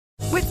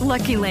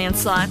Lucky Land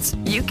Slots,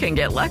 you can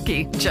get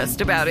lucky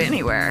just about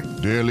anywhere.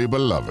 Dearly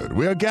beloved,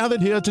 we are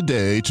gathered here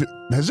today to...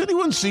 Has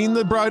anyone seen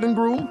the bride and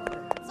groom?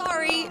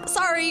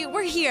 Sorry,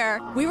 we're here.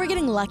 We were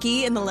getting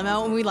lucky in the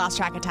limo and we lost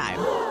track of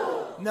time.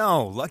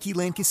 No, Lucky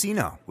Land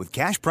Casino, with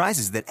cash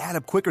prizes that add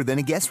up quicker than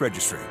a guest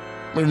registry.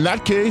 In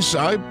that case,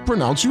 I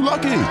pronounce you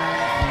lucky.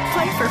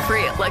 Play for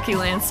free at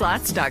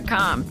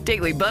LuckyLandSlots.com.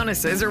 Daily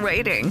bonuses are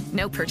waiting.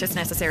 No purchase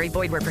necessary.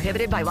 Void where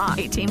prohibited by law.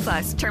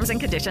 18+. Terms and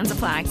conditions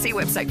apply. See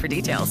website for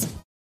details.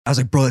 I was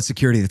like, bro, that's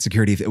security.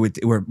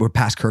 We're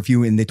past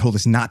curfew, and they told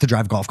us not to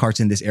drive golf carts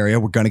in this area.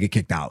 We're gonna get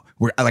kicked out.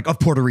 We're like, of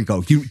Puerto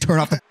Rico. You turn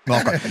off the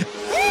golf cart.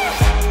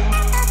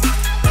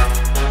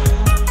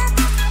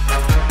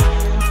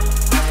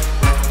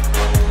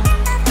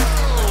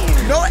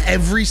 You know,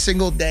 every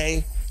single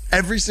day,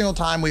 every single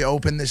time we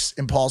open this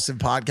Impulsive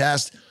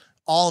podcast,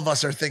 all of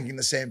us are thinking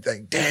the same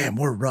thing. Damn,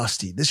 we're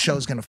rusty. This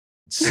show's gonna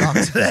suck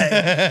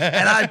today.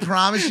 And I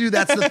promise you,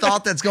 that's the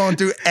thought that's going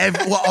through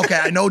well, okay,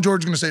 I know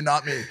George's gonna say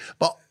not me,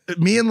 but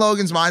me and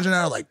Logan's minds right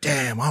now are like,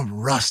 damn, I'm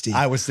rusty.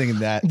 I was thinking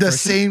that. The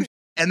same.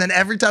 And then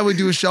every time we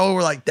do a show,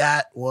 we're like,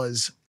 that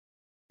was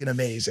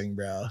amazing,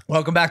 bro.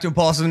 Welcome back to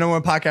Impulsive, the number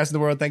one podcast in the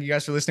world. Thank you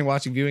guys for listening,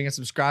 watching, viewing, and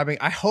subscribing.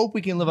 I hope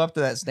we can live up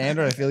to that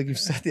standard. I feel like you've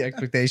set the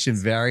expectation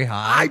very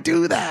high. I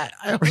do that.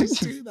 I always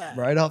do that.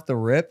 Right off the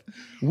rip.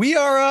 We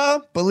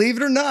are, believe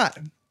it or not,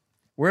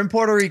 we're in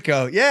Puerto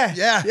Rico. Yeah.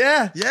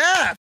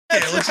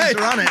 Let's just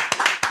run it.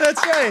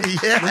 That's right.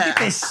 Yeah. Look at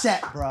this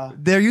set, bro.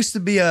 There used to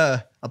be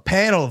a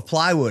panel of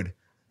plywood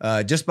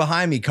just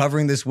behind me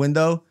covering this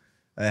window.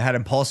 It had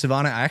Impulsive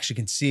on it. I actually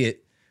can see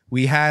it.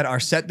 We had our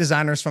set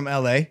designers from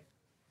LA,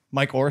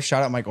 Mike Orth,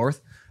 shout out Mike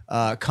Orth,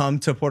 come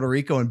to Puerto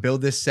Rico and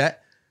build this set.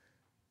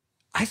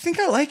 I think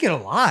I like it a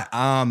lot.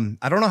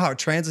 I don't know how it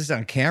translates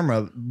on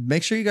camera.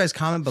 Make sure you guys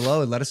comment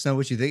below and let us know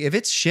what you think. If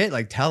it's shit,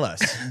 like tell us.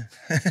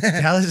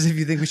 Tell us if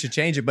you think we should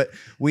change it. But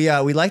we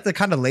like the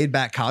kind of laid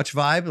back couch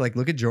vibe. Like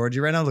look at Georgie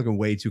right now, looking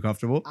way too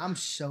comfortable. I'm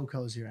so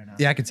cozy right now.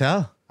 Yeah, I can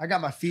tell. I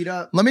got my feet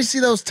up. Let me see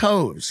those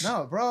toes.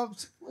 No, bro.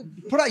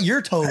 Put out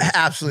your toes.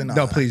 Absolutely not.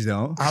 No, please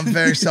don't. I'm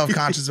very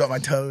self-conscious about my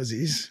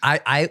toesies.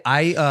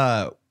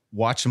 I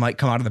watched Mike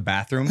come out of the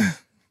bathroom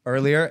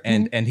earlier,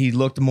 and he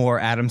looked more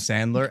Adam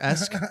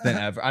Sandler-esque than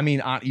ever. I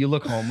mean, you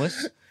look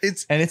homeless.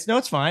 It's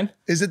fine.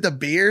 Is it the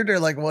beard or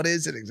like what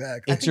is it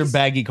exactly? It's your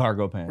baggy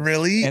cargo pants.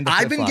 Really? And the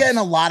I've been flip-flops. getting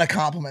a lot of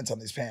compliments on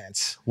these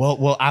pants.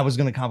 Well, I was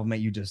gonna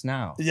compliment you just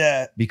now.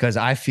 Yeah. Because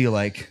I feel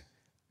like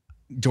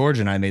George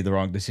and I made the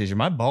wrong decision.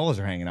 My balls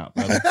are hanging out,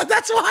 brother.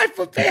 That's why I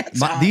put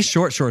pants on. These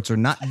short shorts are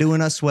not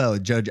doing us well,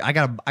 Judge. I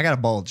got a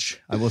bulge,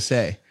 I will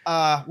say.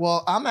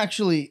 Well,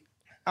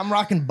 I'm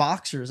rocking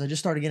boxers. I just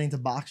started getting into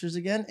boxers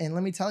again. And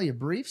let me tell you,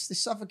 briefs, they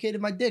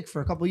suffocated my dick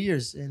for a couple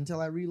years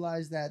until I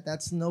realized that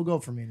that's no go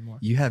for me anymore.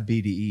 You have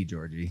BDE,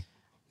 Georgie.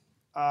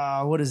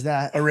 What is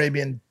that?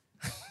 Arabian.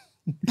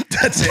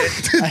 That's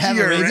it. I have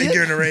Arabian?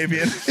 You're an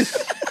Arabian.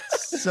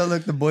 So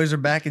look, the boys are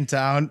back in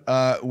town.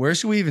 Where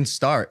should we even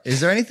start? Is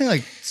there anything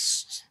like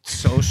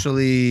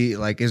socially,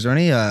 like, is there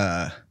any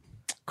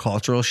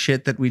cultural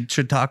shit that we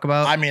should talk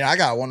about? I mean, I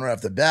got one right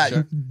off the bat.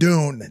 Sure.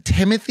 Dune,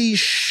 Timothy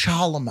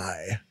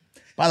Chalamet.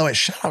 By the way,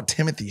 shout out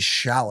Timothy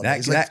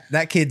Chalamet.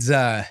 That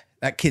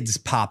kid's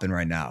popping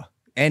right now,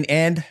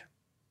 and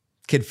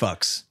kid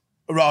fucks.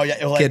 Oh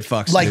yeah, like, kid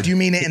fucks. Like, dude. do you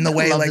mean it in the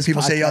way Love like this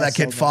people say, "Yo, that podcast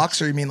kid so much.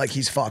 fucks," or you mean like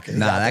he's fucking?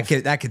 Nah,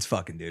 that kid's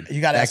fucking, dude. You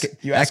got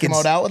you ask him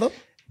out with him.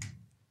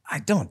 I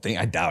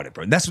doubt it,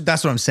 bro. That's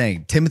what I'm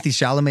saying. Timothy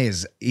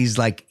Chalamet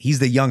he's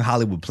the young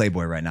Hollywood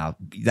playboy right now.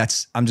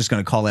 I'm just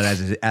gonna call it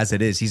as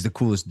it is. He's the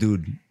coolest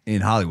dude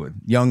in Hollywood,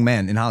 young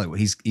man in Hollywood.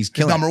 He's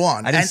killing. Number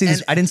one. I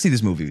didn't see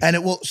this movie, and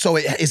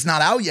it's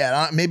not out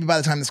yet. Maybe by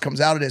the time this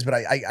comes out, it is. But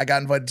I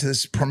got invited to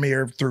this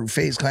premiere through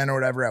FaZe Clan or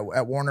whatever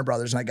at Warner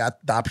Brothers, and I got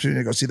the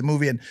opportunity to go see the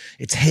movie. And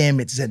it's him,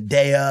 it's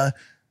Zendaya.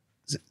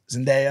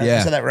 Yeah.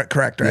 I said that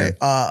correct, right?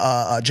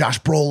 Yeah. Josh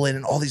Brolin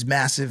and all these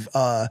massive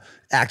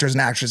actors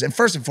and actresses. And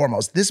first and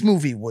foremost, this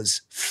movie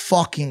was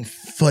fucking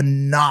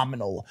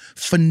phenomenal.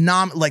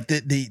 Like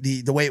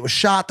the way it was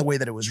shot, the way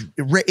that it was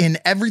written,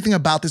 everything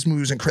about this movie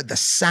was incredible. The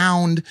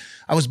sound,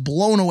 I was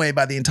blown away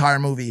by the entire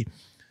movie.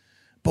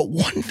 But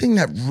one thing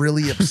that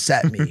really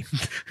upset me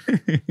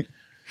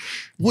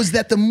was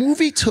that the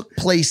movie took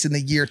place in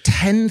the year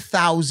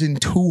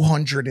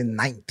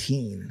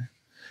 10,219.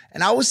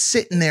 And I was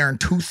sitting there in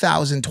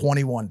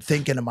 2021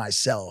 thinking to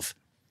myself,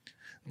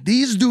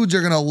 these dudes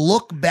are going to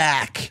look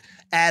back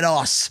at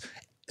us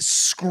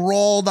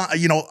scrawled on,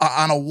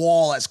 on a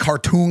wall as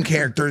cartoon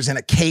characters in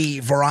a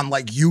cave or on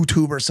like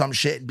YouTube or some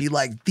shit and be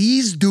like,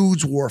 these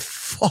dudes were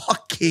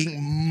fucking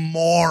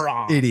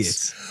morons.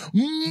 Idiots.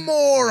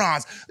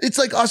 Morons. It's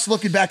like us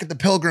looking back at the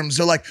Pilgrims.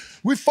 They're like,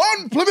 we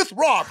found Plymouth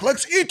Rock.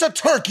 Let's eat a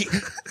turkey.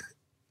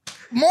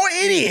 More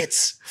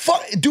idiots.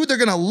 Dude, they're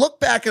going to look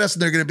back at us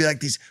and they're going to be like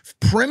these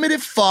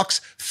primitive fucks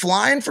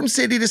flying from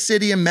city to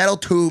city in metal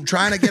tube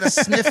trying to get a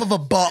sniff of a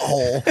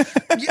butthole.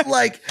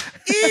 Like,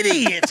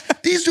 idiots.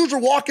 These dudes are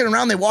walking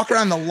around. They walk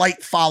around, the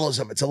light follows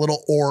them. It's a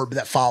little orb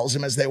that follows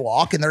them as they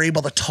walk, and they're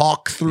able to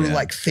talk through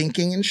like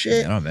thinking and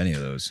shit. I don't have any of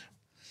those.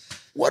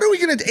 What are we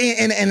gonna do?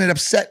 And it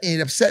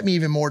upset me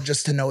even more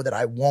just to know that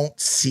I won't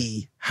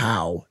see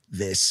how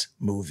this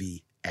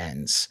movie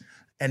ends.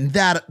 And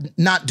that,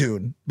 not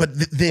Dune, but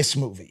this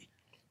movie.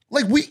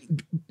 Like, we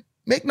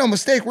make no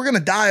mistake, we're gonna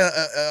die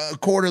a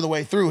quarter of the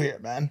way through here,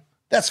 man.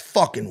 That's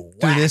fucking whack.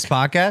 Through this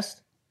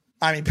podcast?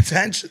 I mean,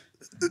 potentially.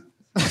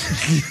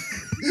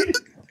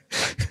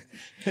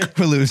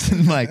 We're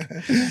losing, Mike.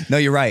 No,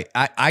 you're right.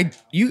 I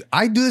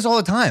do this all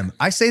the time.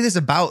 I say this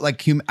about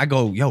like human. I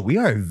go, yo, we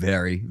are a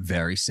very,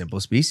 very simple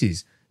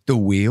species. The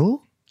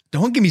wheel?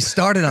 Don't get me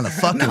started on the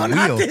fucking No, wheel.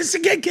 not this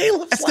again,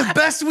 Caleb. That's the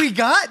best we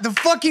got. The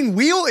fucking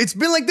wheel. It's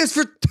been like this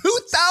for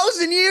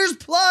 2,000 years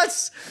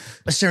plus.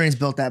 Assyrians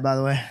built that, by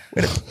the way.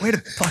 Way to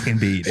fucking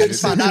be, I dude.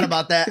 just found out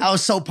about that. I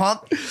was so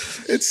pumped.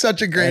 It's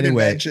such a great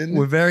invention.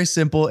 We're very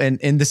simple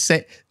and in the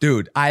same.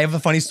 Dude, I have a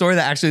funny story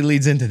that actually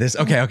leads into this.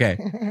 Okay.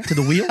 To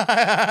the wheel?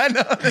 I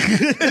know.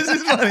 This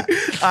is funny.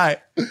 All right.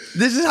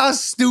 This is how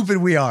stupid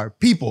we are.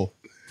 People.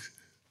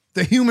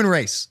 The human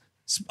race.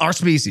 Our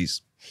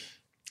species.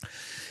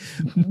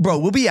 Bro,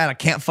 we'll be at a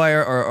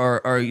campfire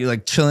or you're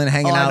like chilling,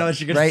 hanging I out, know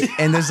what you're gonna right? say.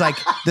 And there's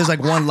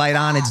like one light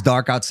on. It's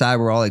dark outside.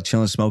 We're all like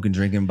chilling, smoking,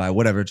 drinking by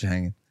whatever you're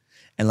hanging.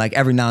 And like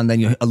every now and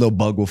then, a little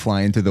bug will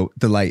fly into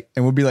the light,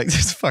 and we'll be like,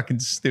 "This fucking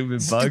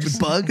stupid bug,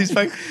 These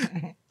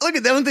fucking, look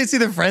at them when they see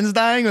their friends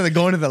dying or they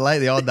go into the light,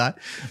 they all die."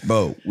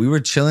 Bro, we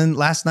were chilling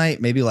last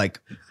night, maybe like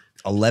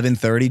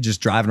 11:30,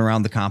 just driving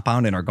around the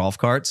compound in our golf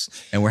carts,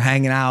 and we're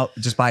hanging out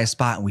just by a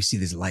spot, and we see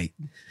this light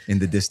in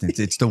the distance.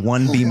 It's the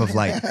one beam of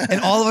light,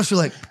 and all of us were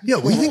like, "Yo,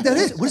 what do you think that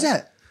is? What is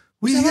that?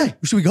 What is that?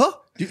 Should we go?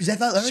 Dude, is that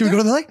light? Should we go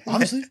to the light?"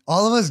 Obviously.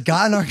 All of us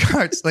got in our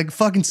carts like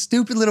fucking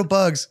stupid little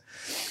bugs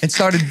and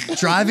started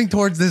driving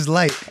towards this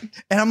light.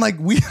 And I'm like,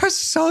 we are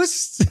so we're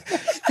so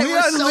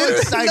so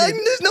excited. Like,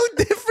 there's no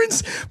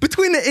difference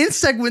between the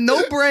insect with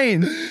no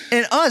brain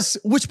and us,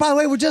 which by the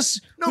way, we're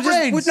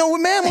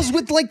mammals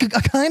with like a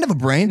kind of a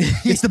brain.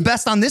 It's the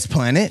best on this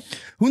planet.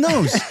 Who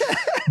knows?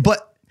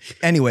 But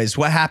anyways,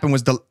 what happened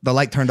was the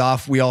light turned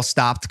off. We all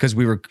stopped because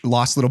we were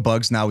lost little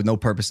bugs now with no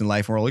purpose in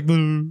life. And we're all like,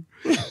 "Boo."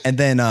 And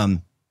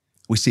then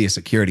we see a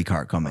security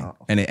car coming,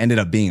 and it ended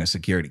up being a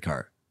security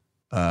car.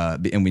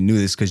 And we knew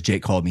this because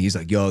Jake called me. He's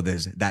like, "Yo,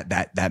 there's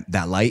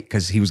that light,"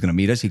 because he was gonna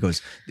meet us. He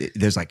goes,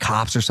 "There's like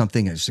cops or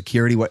something, and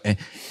security."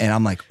 And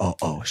I'm like,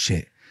 "Oh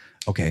shit,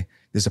 okay,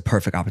 this is a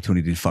perfect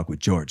opportunity to fuck with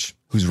George,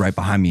 who's right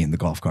behind me in the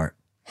golf cart."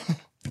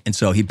 And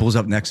so he pulls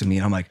up next to me,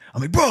 and I'm like,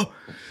 "Bro,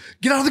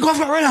 get out of the golf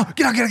cart right now!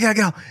 Get out!"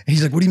 And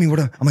he's like, "What do you mean?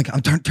 I'm like,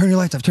 turn your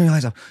lights off, turn your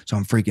lights off." So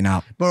I'm freaking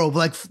out. Bro,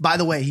 like, by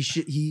the way,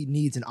 he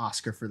needs an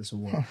Oscar for this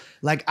award.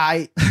 Like,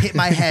 I hit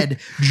my head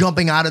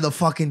jumping out of the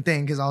fucking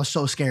thing because I was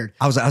so scared.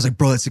 I was like,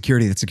 "Bro, that's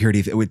security. That's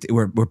security.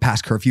 We're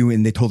past curfew,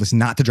 and they told us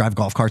not to drive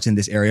golf carts in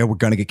this area. We're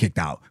gonna get kicked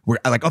out. We're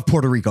like of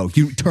Puerto Rico.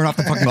 You turn off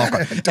the fucking golf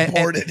cart.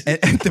 Deported.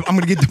 And I'm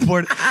gonna get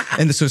deported."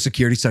 And so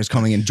security starts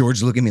coming, and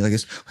George's looking at me like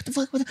this. What the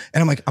fuck?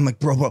 And I'm like,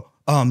 bro.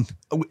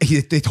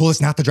 They told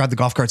us not to drive the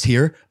golf carts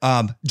here.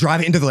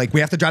 Drive it into the lake.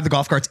 We have to drive the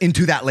golf carts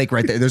into that lake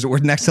right there. We're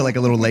next to like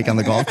a little lake on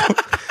the golf course.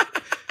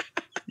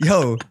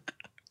 Yo,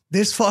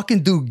 this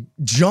fucking dude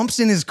jumps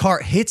in his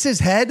cart, hits his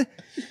head,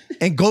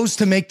 and goes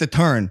to make the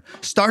turn.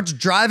 Starts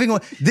driving.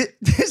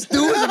 This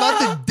dude was about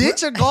to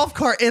ditch a golf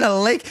cart in a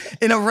lake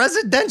in a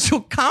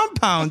residential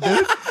compound,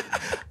 dude.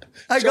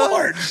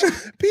 George,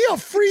 be a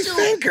free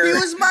thinker. He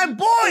was my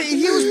boy.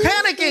 He was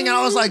panicking. And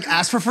I was like,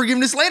 ask for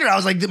forgiveness later. I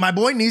was like, my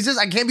boy needs this.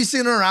 I can't be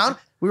sitting around.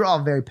 We were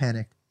all very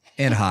panicked.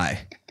 And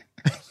high.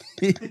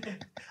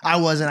 I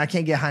wasn't. I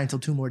can't get high until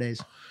 2 more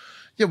days.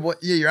 Yeah,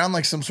 you're on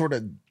like some sort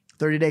of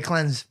 30-day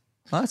cleanse.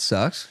 Well, that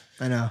sucks.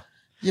 I know.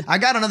 I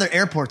got another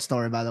airport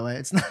story, by the way.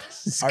 It's not.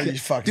 Are you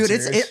fucking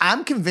dude? serious?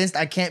 I'm convinced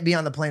I can't be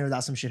on the plane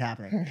without some shit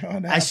happening.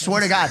 I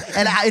swear to God.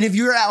 And if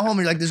you're at home and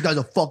you're like, "This guy's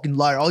a fucking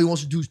liar. All he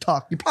wants to do is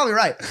talk," you're probably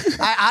right.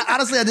 I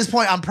honestly, at this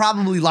point, I'm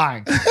probably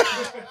lying.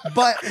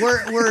 But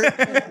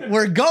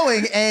we're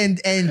going,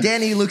 and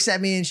Danny looks at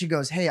me and she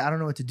goes, "Hey, I don't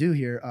know what to do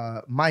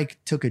here. Mike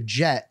took a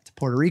jet to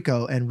Puerto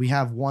Rico, and we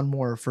have one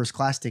more first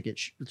class ticket.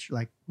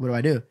 Like, what do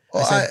I do?"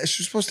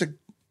 She's supposed to.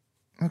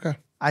 Okay.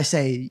 I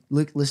say,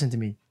 "Look, listen to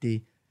me,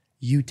 D.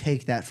 You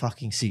take that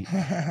fucking seat."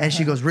 And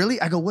she goes, "Really?"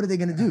 I go, "What are they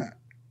gonna do?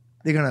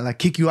 They're gonna like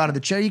kick you out of the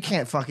chair? You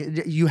can't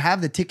fucking. You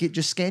have the ticket.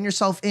 Just scan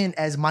yourself in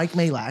as Mike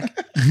Malak,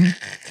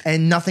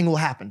 and nothing will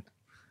happen."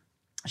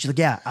 She's like,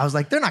 "Yeah." I was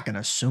like, "They're not gonna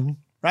assume,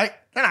 right?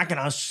 They're not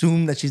gonna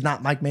assume that she's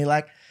not Mike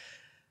Malak."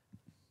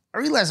 I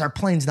realized our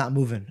plane's not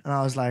moving, and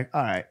I was like,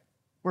 "All right,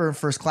 we're in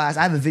first class."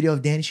 I have a video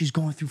of Danny. She's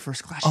going through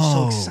first class. She's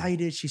so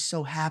excited. She's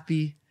so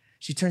happy.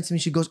 She turns to me,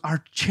 she goes,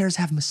 "Our chairs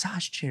have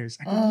massage chairs."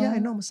 I go, "Yeah, I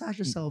know, massage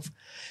yourself."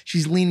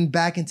 She's leaning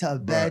back into a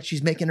bed.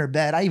 She's making her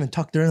bed. I even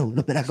tucked her in a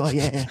little bit. I go,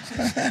 "Yeah."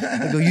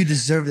 I go, "You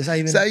deserve this."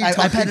 I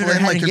patted her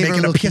head and gave her a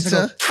little kiss.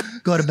 I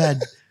go to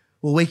bed.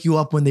 We'll wake you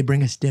up when they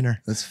bring us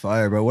dinner. That's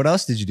fire, bro. What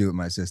else did you do with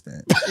my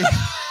assistant?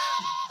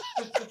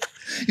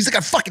 He's like,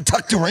 "I fucking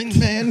tucked her in,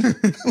 man."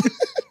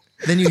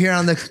 Then you hear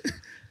on the...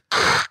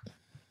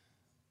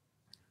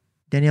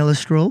 "Daniela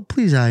Stroll,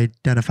 please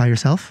identify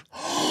yourself."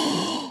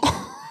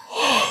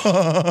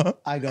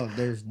 I go,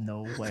 "There's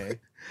no way."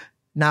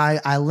 Now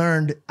I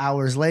learned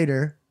hours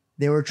later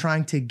they were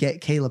trying to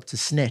get Caleb to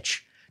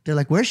snitch. They're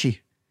like, "Where's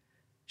she?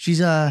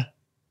 She's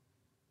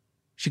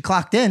she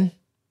clocked in.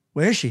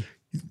 Where is she?"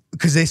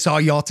 Because they saw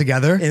y'all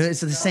together.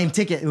 It's the same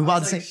ticket. We bought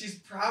the same. She's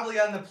probably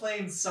on the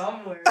plane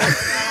somewhere.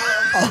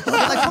 They're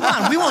like, come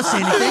on, we won't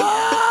say anything.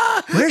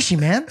 Where is she,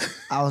 man?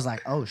 I was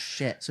like, oh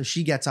shit. So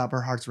she gets up,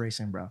 her heart's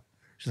racing, bro.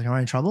 She's like, am I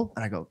in trouble?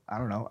 And I go, I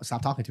don't know.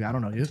 Stop talking to me. I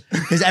don't know you.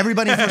 Because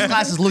everybody in first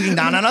class is looking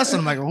down on us. And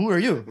I'm like, who are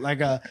you? Like,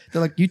 they're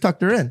like, you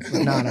tucked her in.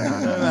 Like, no,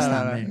 that's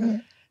not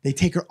me. They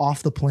take her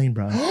off the plane,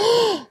 bro.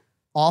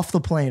 Off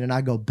the plane. And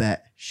I go,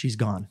 bet she's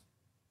gone.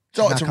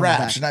 So She's it's a not coming wrap.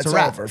 back. Tonight's It's a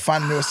wrap. over.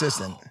 Find a new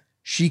assistant.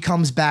 She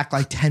comes back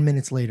like 10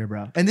 minutes later,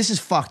 bro. And this is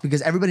fucked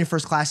because everybody in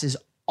first class is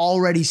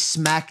already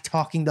smack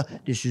talking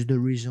this is the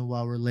reason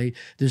why we're late.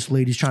 This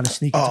lady's trying to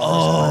sneak into first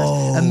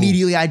class.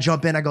 Immediately I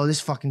jump in. I go,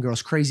 this fucking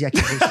girl's crazy. I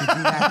can't believe she do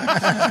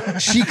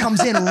that. She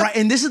comes in right,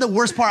 and this is the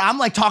worst part. I'm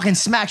like talking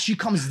smack. She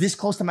comes this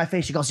close to my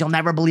face. She goes, you'll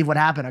never believe what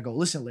happened. I go,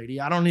 listen,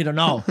 lady, I don't need to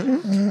know.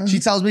 She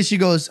tells me, she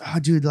goes, oh,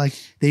 dude, like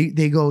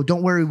they go,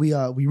 don't worry, we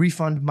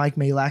refund Mike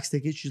Malak's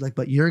ticket. She's like,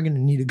 but you're gonna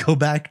need to go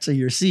back to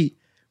your seat.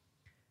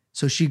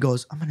 So she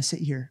goes, I'm gonna sit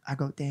here. I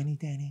go, Danny.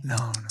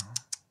 No.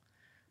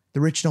 The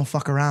rich don't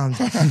fuck around.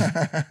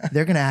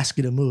 They're gonna ask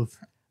you to move.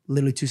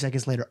 Literally 2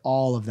 seconds later,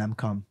 all of them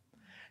come.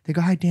 They go,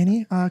 hi,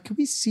 Danny, can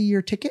we see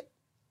your ticket?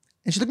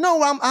 And she's like,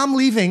 no, I'm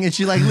leaving. And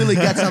she like literally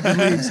gets up and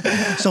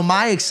leaves. So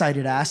my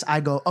excited ass,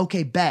 I go,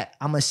 okay, bet.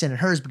 I'm gonna sit in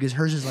hers because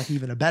hers is like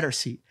even a better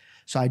seat.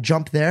 So I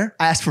jump there.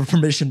 I asked for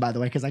permission, by the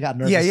way, because I got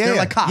nervous. They're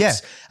like cops. Yeah.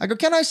 I go,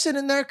 can I sit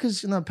in there?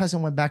 Because the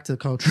peasant went back to the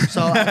coach.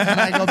 So can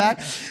I go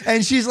back?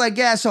 And she's like,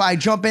 yeah. So I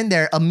jump in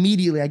there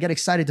immediately. I get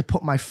excited to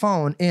put my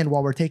phone in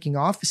while we're taking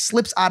off.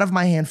 Slips out of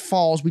my hand,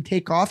 falls. We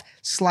take off,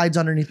 slides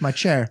underneath my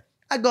chair.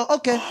 I go,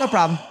 okay, no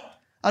problem.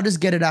 I'll just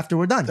get it after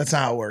we're done. That's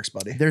not how it works,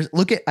 buddy.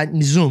 Look at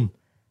zoom.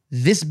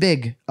 This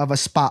big of a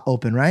spot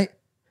open, right?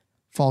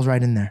 Falls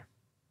right in there.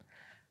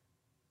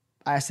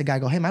 I asked the guy, I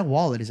go, hey, my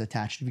wallet is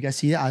attached. If you guys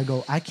see it, I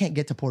go, I can't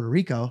get to Puerto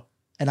Rico.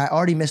 And I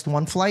already missed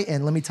one flight.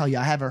 And let me tell you,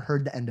 I haven't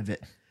heard the end of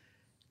it.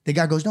 The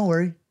guy goes, don't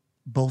worry.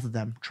 Both of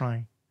them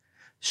trying.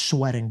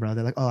 Sweating, bro.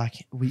 They're like, oh, I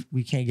can't,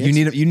 we can't get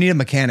You need a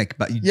mechanic,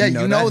 but you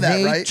know that.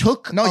 They right?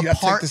 took No, you have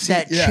to apart take the seat.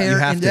 that Yeah. chair You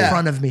have in to.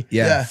 front of me.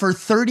 Yeah. For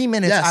 30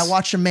 minutes, Yes. I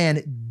watched a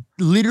man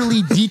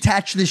literally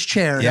detach this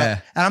chair. Yeah.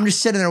 And I'm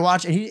just sitting there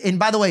watching. And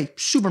by the way,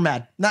 super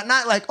mad. Not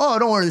like, oh,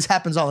 don't worry, this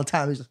happens all the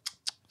time. He's like,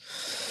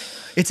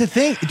 It's a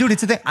thing, dude.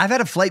 It's a thing. I've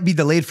had a flight be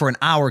delayed for an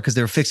hour because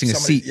they were fixing a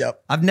seat.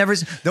 Yep. I've never.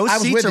 Those I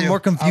was seats with are you. more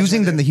I was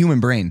confusing with than you. the human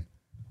brain.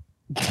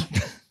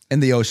 In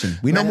the ocean,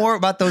 we know more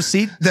about those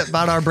seats,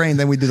 about our brain,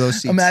 than we do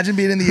those seats. Imagine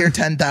being in the year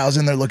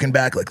 10,000. They're looking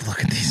back like,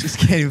 look at these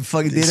Can't even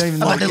fucking. They don't even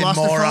know. they fucking lost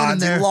their phone in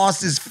morons. there. He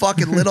lost his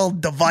fucking little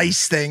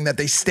device thing that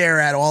they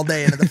stare at all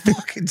day into the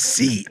fucking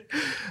seat.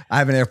 I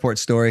have an airport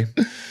story.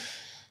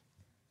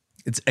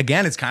 It's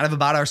kind of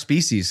about our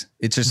species.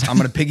 It's just I'm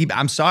gonna piggyback.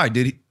 I'm sorry,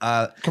 dude.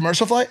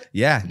 Commercial flight?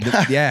 Yeah.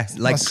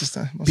 Like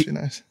Must be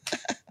nice.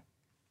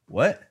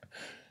 what?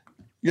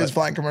 You guys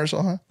flying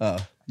commercial, huh? Oh,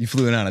 you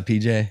flew in on a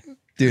PJ,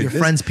 dude. your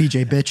friend's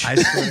PJ, bitch. I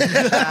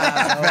swear.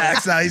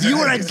 Facts. No, he's You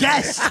right. were a He's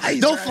guest. right.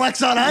 He's Don't right.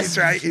 flex on us. He's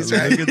right. He's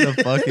right. Look at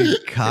the fucking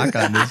cock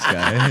on this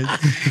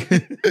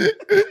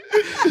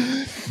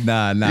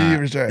guy. Nah. He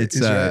was right. It's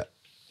He's right.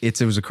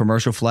 it was a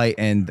commercial flight,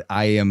 and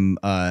I am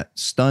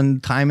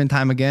stunned time and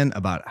time again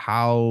about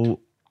how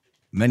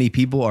many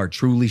people are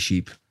truly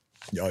sheep.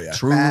 Oh, yeah.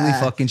 Truly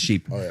fucking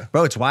sheep. Oh, yeah.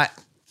 Bro, it's why,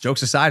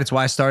 jokes aside, it's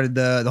why I started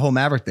the whole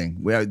Maverick thing.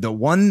 The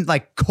one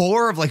like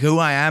core of like who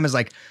I am is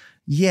like,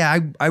 yeah,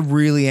 I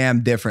really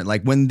am different.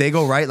 Like when they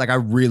go right, like I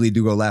really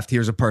do go left.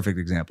 Here's a perfect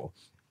example.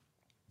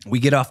 We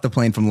get off the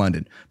plane from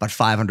London, about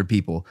 500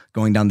 people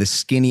going down this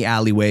skinny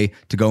alleyway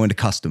to go into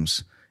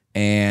customs.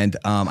 And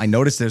I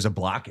noticed there's a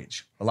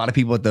blockage. A lot of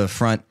people at the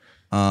front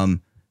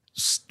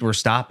were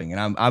stopping,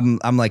 and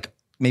I'm like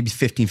maybe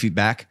 15 feet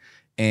back,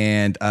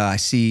 and I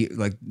see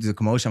like the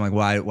commotion. I'm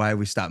like, why have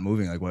we stopped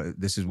moving? Like, what?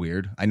 This is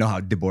weird. I know how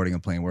deboarding a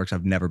plane works.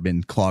 I've never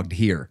been clogged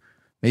here.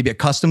 Maybe at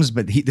customs,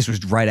 but this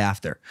was right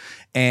after.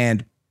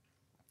 And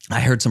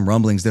I heard some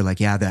rumblings. They're like,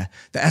 yeah, the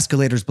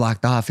escalator's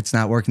blocked off. It's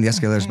not working. The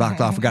escalator's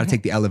blocked off. We got to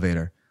take the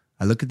elevator.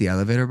 I look at the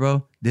elevator,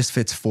 bro. This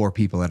fits 4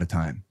 people at a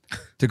time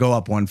to go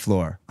up 1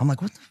 floor. I'm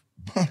like, what the?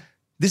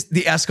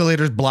 The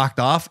escalator's blocked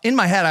off. In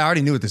my head, I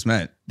already knew what this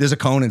meant. There's a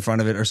cone in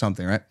front of it or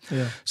something, right?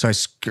 Yeah. So I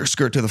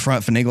skirt to the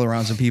front, finagle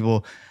around some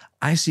people.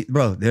 I see,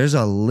 bro, there's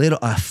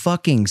a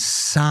fucking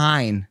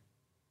sign.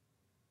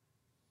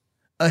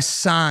 A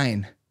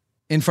sign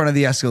in front of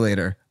the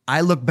escalator.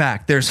 I look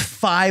back. There's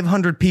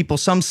 500 people,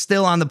 some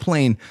still on the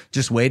plane,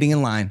 just waiting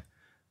in line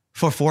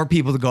for 4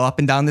 people to go up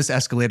and down this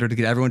escalator to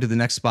get everyone to the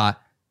next spot.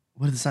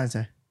 What did the sign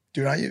say?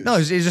 Do not use. No,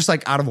 it's just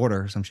like out of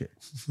order or some shit.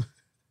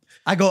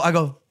 I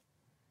go,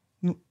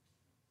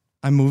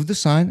 I moved the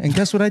sign, and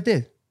guess what I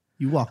did?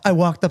 You walked. I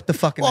walked up the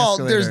fucking Well,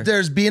 escalator.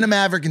 there's being a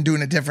maverick and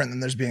doing it different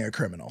than there's being a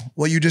criminal.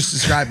 What you just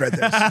described right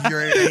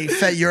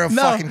there. You're a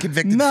fucking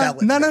convicted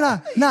felon.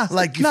 No.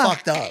 Like you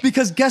fucked up.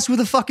 Because guess where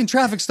the fucking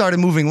traffic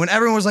started moving when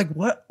everyone was like,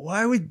 what?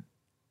 Why are we?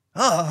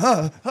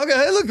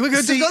 Okay, look, we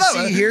could See, just go that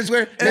way. here's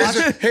where the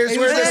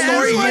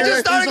story. I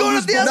just started going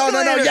up the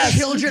escalator. No, yes,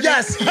 Children.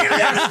 yes.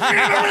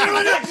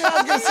 I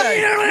was gonna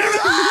say.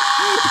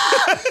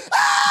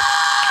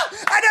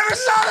 I never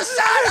saw the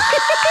sign.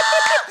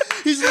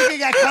 He's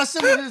looking at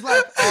custom and he's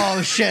like,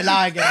 oh shit, now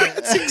I get it.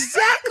 That's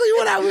exactly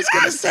what I was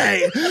gonna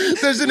say.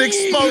 There's an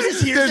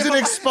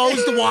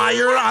exposed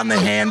wire on the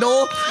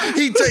handle.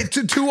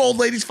 Two old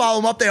ladies follow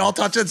him up. They all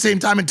touch at the same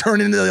time and turn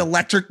into the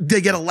electric.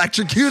 They get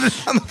electrocuted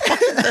on the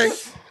fucking thing.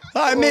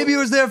 All right, maybe it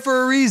was there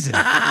for a reason.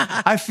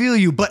 I feel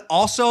you, but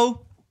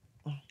also,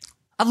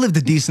 I've lived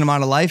a decent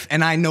amount of life,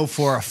 and I know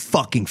for a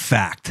fucking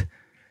fact,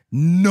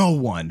 no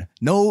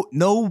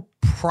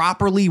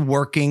properly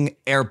working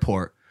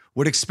airport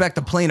would expect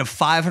a plane of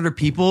 500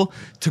 people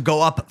to go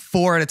up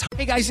 4 at a time.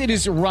 Hey guys, it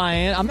is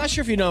Ryan. I'm not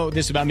sure if you know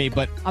this about me,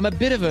 but I'm a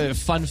bit of a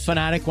fun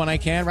fanatic when I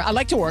can. I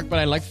like to work, but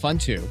I like fun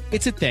too.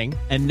 It's a thing.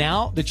 And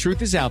now the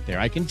truth is out there.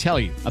 I can tell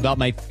you about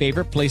my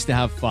favorite place to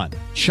have fun.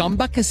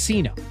 Chumba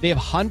Casino. They have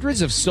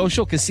hundreds of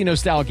social casino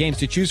style games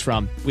to choose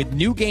from with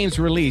new games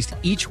released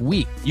each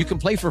week. You can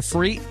play for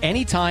free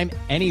anytime,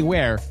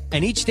 anywhere.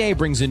 And each day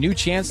brings a new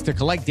chance to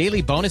collect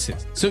daily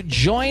bonuses. So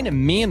join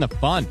me in the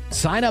fun.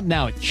 Sign up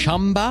now at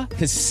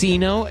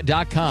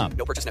ChumbaCasino.com.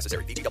 No purchase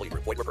necessary. VGW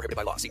Group. Void where prohibited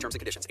by law. See terms and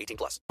conditions.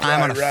 18+.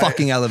 I'm on a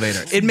fucking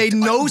elevator. It made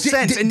no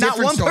sense, and not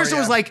one person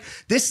was like,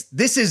 "This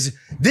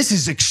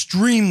is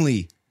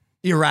extremely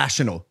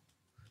irrational."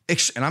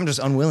 And I'm just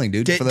unwilling,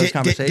 dude, for those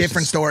conversations.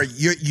 Different story.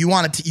 You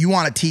want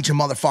to teach a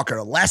motherfucker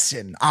a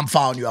lesson. I'm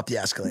following you up the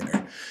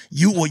escalator.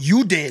 What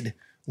you did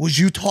was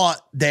you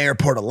taught the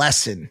airport a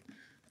lesson.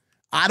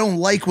 I don't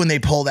like when they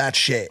pull that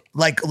shit.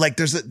 Like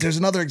there's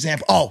another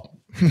example. Oh,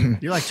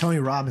 you're like Tony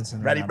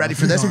Robinson. Ready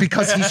for this?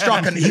 Because he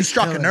struck a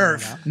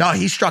nerve. No,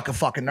 he struck a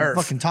fucking nerve.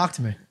 Fucking talk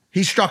to me.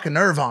 He struck a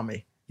nerve on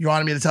me. You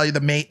wanted me to tell you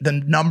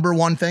the number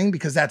one thing,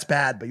 because that's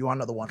bad, but you want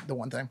to know the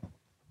one thing.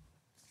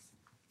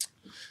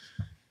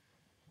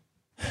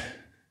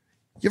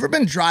 You ever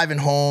been driving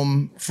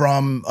home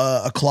from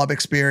a club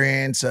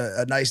experience,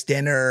 a nice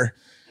dinner?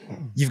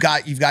 You've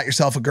got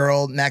yourself a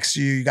girl next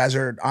to you. You guys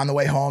are on the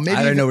way home. Maybe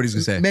I don't know what he's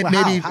gonna say.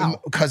 Maybe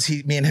because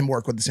me and him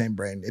work with the same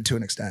brain to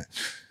an extent.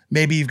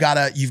 Maybe you've got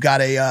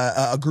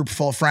a group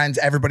full of friends.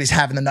 Everybody's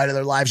having the night of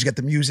their lives. You get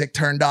the music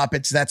turned up.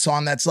 It's that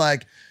song that's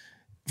like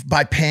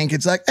by Pink.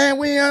 It's like, and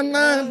we are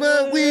not,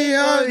 but we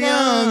are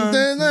young.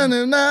 And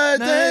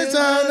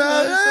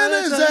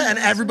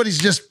everybody's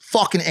just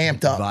fucking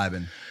amped up,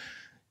 vibing.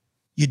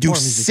 You do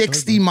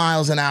 60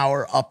 miles an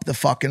hour up the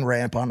fucking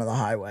ramp onto the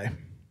highway.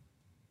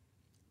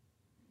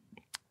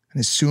 And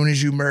as soon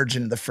as you merge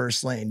into the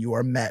first lane, you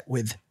are met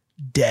with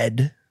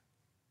dead,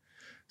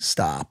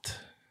 stopped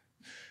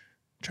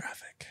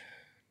traffic.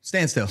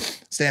 Standstill.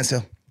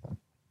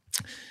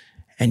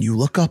 And you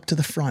look up to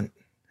the front,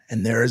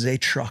 and there is a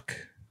truck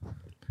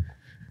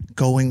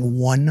going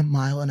 1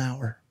 mile an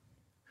hour,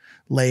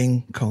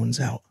 laying cones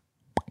out.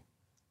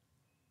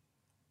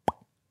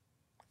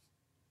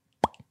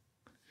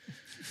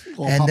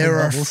 And there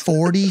are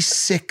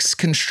 46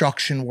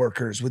 construction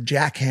workers with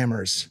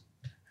jackhammers.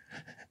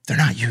 They're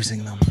not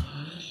using them.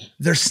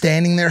 They're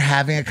standing there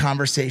having a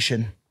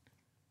conversation.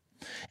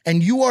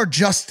 And you are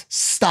just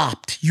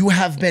stopped. You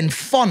have been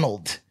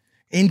funneled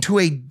into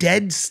a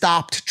dead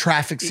stopped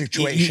traffic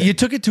situation. You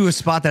took it to a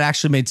spot that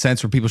actually made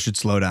sense where people should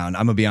slow down.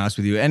 I'm going to be honest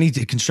with you. Any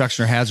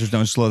construction or hazards,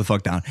 don't slow the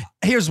fuck down.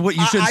 Here's what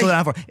you should slow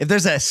down for. If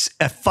there's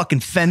a fucking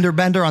fender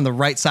bender on the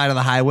right side of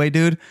the highway,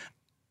 dude,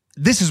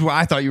 this is where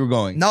I thought you were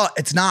going. No,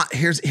 it's not.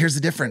 Here's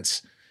the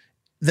difference.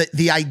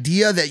 The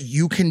idea that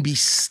you can be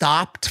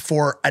stopped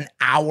for an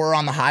hour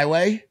on the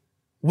highway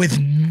with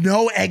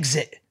no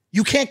exit.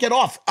 You can't get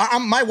off.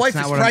 My wife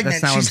is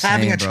pregnant. She's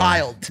having a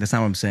child. That's not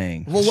what I'm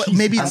saying. Well,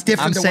 maybe it's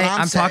different than what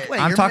I'm saying.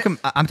 I'm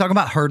talking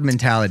about herd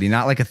mentality,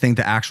 not like a thing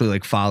to actually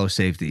like follow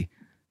safety.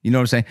 You know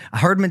what I'm saying? A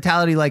herd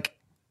mentality, like,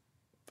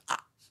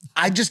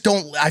 I just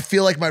don't. I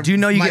feel like my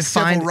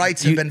civil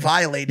rights have been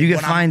violated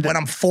when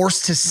I'm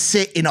forced to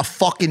sit in a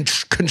fucking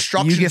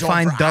construction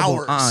zone for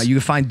hours. You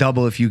get fined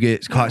double if you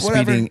get caught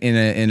speeding in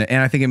a,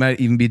 and I think it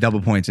might even be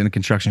double points in a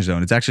construction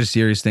zone. It's actually a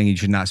serious thing. You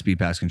should not speed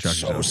past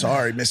construction zone. So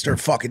sorry, Mr.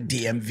 fucking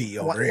DMV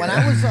over here. When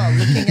I was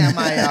looking at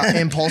my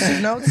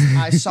impulsive notes,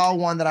 I saw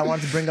one that I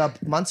wanted to bring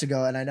up months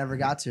ago and I never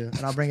got to,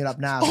 and I'll bring it up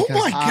now. Oh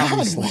my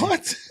God!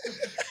 What?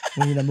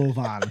 We need to move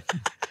on.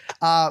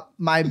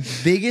 My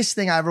biggest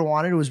thing I ever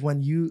wanted was when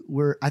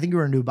I think you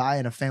were in Dubai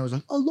and a fan was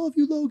like, I love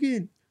you,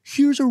 Logan.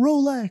 Here's a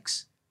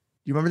Rolex.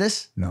 You remember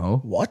this? No.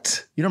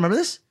 What? You don't remember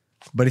this?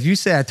 But if you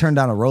say I turned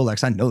down a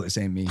Rolex, I know this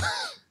ain't me.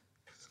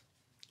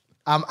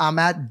 I'm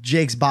at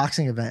Jake's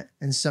boxing event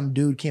and some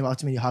dude came up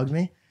to me, he hugged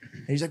me.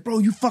 And he's like, bro,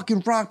 you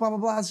fucking rock, blah, blah,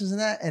 blah, this and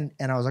that. And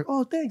I was like,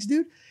 oh, thanks,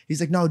 dude. He's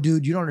like, no,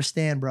 dude, you don't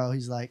understand, bro.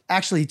 He's like,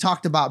 actually, he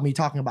talked about me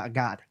talking about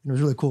God. And it was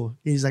really cool.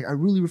 He's like, I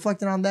really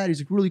reflected on that. He's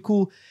like, really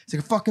cool. He's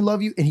like, I fucking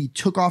love you. And he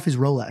took off his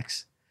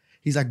Rolex.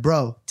 He's like,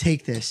 bro,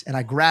 take this. And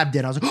I grabbed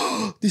it. I was like,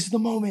 oh, this is the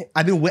moment.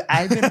 I've been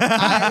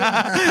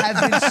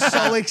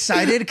so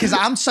excited because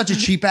I'm such a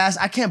cheap ass.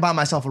 I can't buy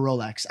myself a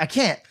Rolex. I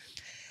can't.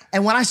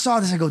 And when I saw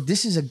this, I go,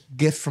 this is a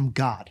gift from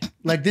God.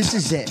 Like, this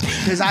is it.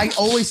 Because I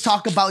always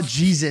talk about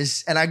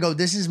Jesus, and I go,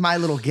 this is my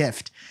little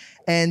gift.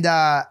 And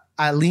I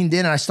leaned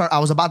in, and I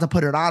was about to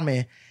put it on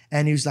me,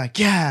 and he was like,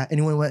 yeah. And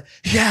he went,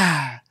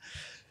 yeah.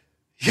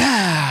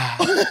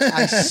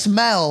 I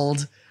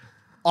smelled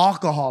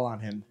alcohol on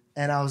him.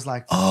 And I was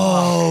like,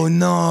 oh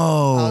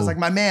no. I was like,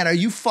 my man, are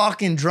you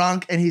fucking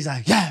drunk? And he's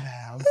like, yeah,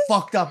 man, I'm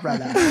fucked up right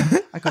now.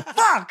 I go,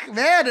 fuck,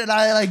 man. And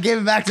I like gave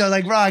it back to him,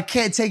 like, bro, I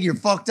can't take it, you're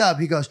fucked up.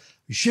 He goes,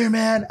 you sure,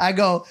 man? I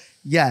go,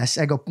 yes.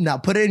 I go, now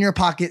put it in your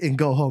pocket and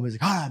go home. He's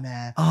like, all right,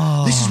 man.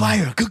 Oh. This is why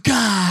you're a good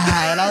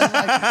guy. And I was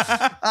like,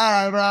 all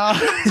right,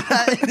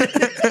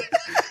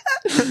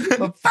 bro.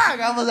 But fuck,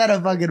 I was at a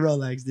fucking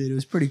Rolex, dude. It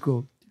was pretty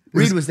cool.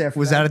 Reed was there for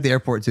Was that at the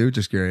airport too?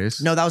 Just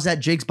curious. No, that was at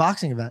Jake's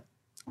boxing event.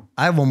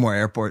 I have one more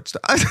airport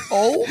stuff.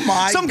 Oh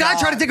my Some guy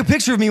tried to take a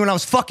picture of me when I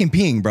was fucking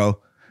peeing, bro.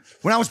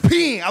 When I was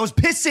peeing, I was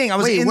pissing. I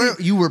was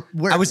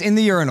where? I was in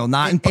the urinal,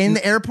 not in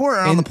the airport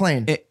or on the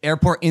plane?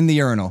 Airport in the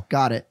urinal.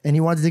 Got it. And he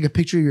wanted to take a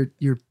picture of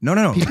your No.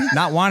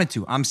 Not wanted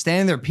to. I'm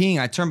standing there peeing.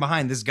 I turn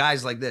behind. This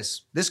guy's like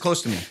this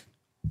close to me.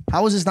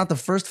 How is this not the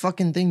first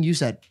fucking thing you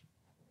said?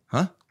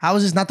 Huh? How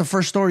is this not the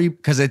first story?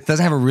 Because it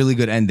doesn't have a really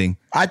good ending.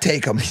 I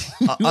take them.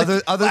 I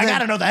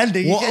gotta know the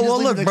ending.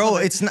 Well, look, bro,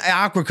 it's not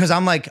awkward because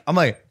I'm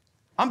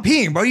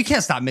peeing, bro. You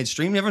can't stop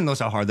midstream. Everyone knows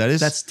how hard that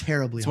is. That's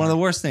terribly It's hard. one of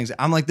the worst things.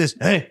 I'm like this.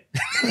 Hey.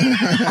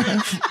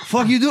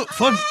 Fuck you do.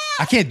 Fuck.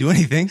 I can't do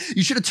anything.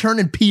 You should have turned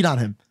and peed on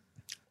him.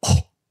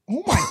 Oh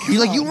my God.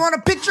 You're like, you want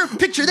a picture?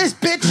 Picture this,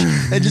 bitch.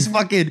 And just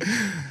fucking.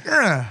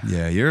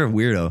 Yeah, you're a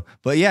weirdo.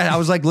 But yeah, I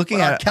was like looking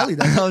at Kelly.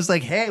 I was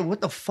like, hey,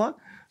 what the fuck?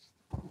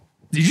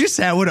 Did you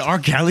say I would have R.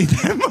 Kelly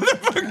that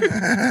motherfucker?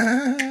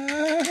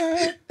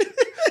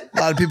 A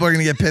lot of people are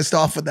going to get pissed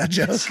off with that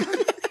joke.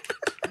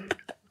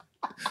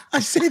 I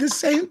say the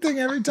same thing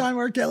every time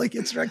R. Kelly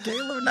gets wrecked.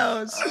 Caleb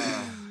knows.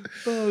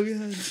 Oh,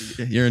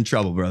 God. You're in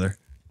trouble, brother.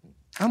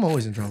 I'm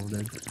always in trouble,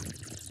 dude.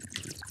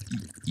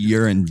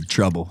 You're in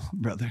trouble,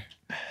 brother.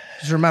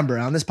 Just remember,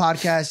 on this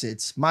podcast,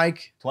 it's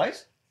Mike.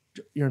 Twice?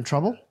 You're in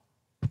trouble?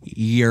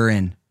 You're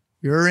in.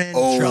 You're in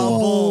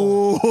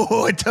trouble.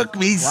 Oh, it took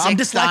me Well, I'm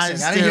 6 dyslexic.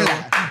 times. I didn't hear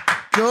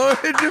that.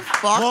 Good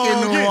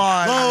fucking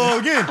one.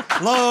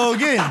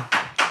 Logan.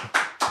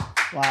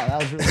 Wow, that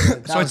was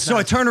really good. So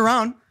I turn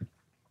around,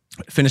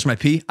 finish my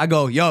pee. I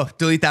go, yo,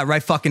 delete that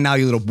right fucking now,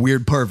 you little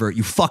weird pervert.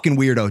 You fucking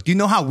weirdo. Do you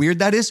know how weird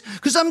that is?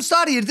 Because I'm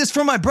studying this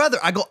for my brother.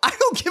 I go, I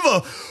don't give a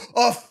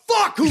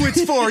fuck who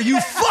it's for. You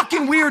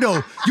fucking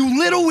weirdo. You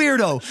little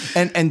weirdo.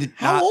 And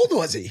How old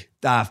was he?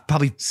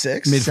 Probably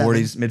 6,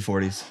 mid-40s,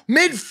 mid-40s.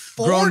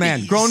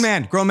 Mid-40s? Grown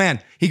man.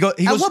 He goes.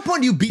 At what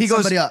point do you beat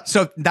somebody up?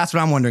 So that's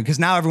what I'm wondering, because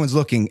now everyone's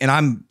looking and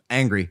I'm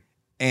angry.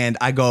 And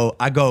I go,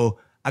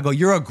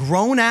 you're a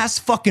grown ass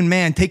fucking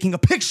man taking a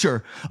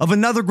picture of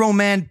another grown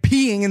man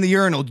peeing in the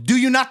urinal. Do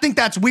you not think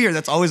that's weird?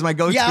 That's always my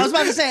go-to. Yeah, I was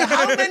about to say,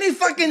 how many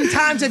fucking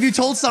times have you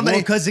told somebody?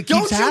 Because it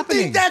keeps happening. Don't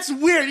you think that's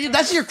weird?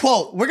 That's your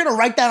quote. We're gonna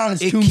write that on his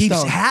tombstone. It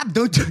keeps happening.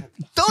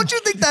 Don't you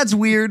think that's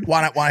weird?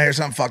 Want to hear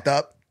something fucked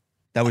up?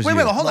 That was wait,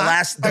 you. hold on.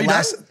 The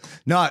last.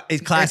 No,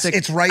 it's classic.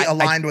 It's right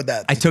aligned with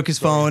that. I took his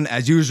phone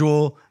as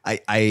usual.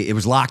 It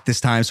was locked this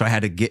time, so I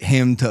had to get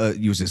him to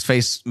use his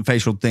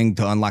facial thing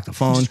to unlock the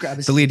phone.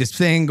 Delete his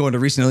thing, go into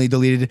recently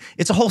deleted.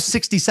 It's a whole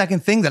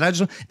 60-second thing that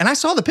I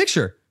saw the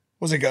picture.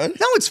 Was it good?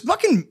 No, it's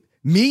fucking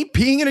me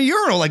peeing in a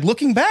urinal, like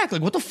looking back,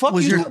 like what the fuck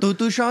Was your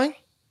tutu showing?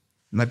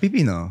 My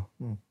pee no,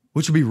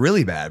 which would be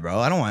really bad, bro.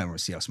 I don't want to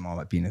see how small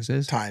my penis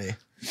is. Tiny.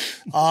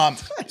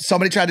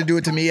 Somebody tried to do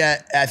it to me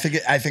at I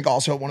think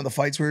also at one of the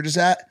fights we were just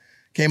at.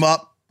 Came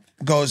up,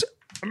 goes,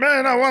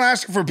 man, I want to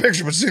ask you for a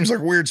picture, but it seems like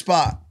a weird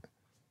spot.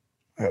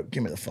 I go,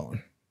 give me the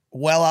phone.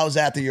 Well, I was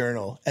at the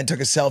urinal and took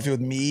a selfie with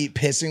me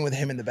pissing with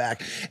him in the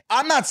back.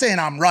 I'm not saying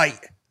I'm right.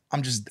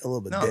 I'm just a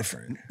little bit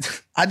different.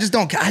 I just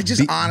don't. I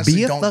just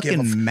honestly don't give a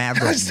fucking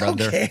maverick, I just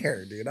brother. don't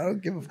care, dude. I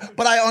don't give a.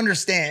 But I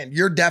understand.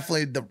 You're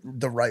definitely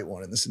the right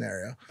one in the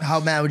scenario. How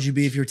mad would you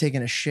be if you were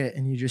taking a shit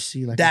and you just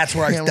see like That's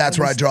where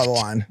I draw the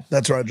line.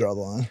 That's where I draw the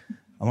line.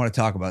 I want to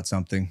talk about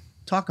something.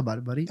 Talk about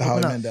it, buddy. The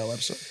Howie Mandel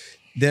episode.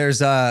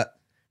 There's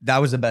that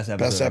was the best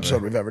episode. Best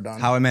episode we've ever done.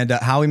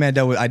 Howie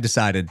Mandel. I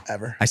decided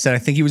ever. I said I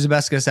think he was the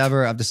best guest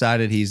ever. I've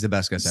decided he's the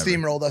best guest ever.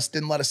 Steamrolled us.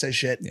 Didn't let us say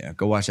shit. Yeah,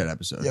 go watch that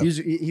episode. Yep.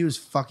 He was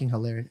fucking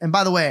hilarious. And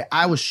by the way,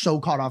 I was so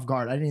caught off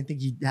guard. I didn't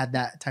think he had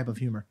that type of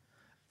humor.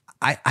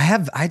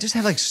 I just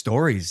have like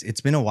stories.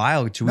 It's been a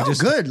while.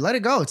 Good. Let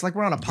it go. It's like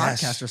we're on a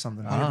podcast or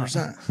something.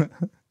 100%.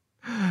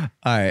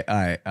 All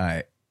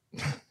right.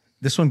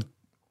 This one.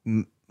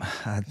 All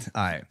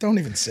right. Don't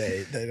even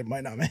say that it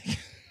might not make it.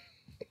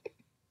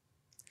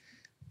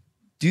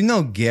 Do you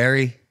know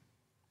Gary?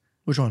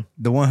 Which one?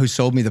 The one who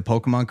sold me the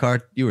Pokemon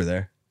card? You were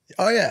there.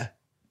 Oh, yeah.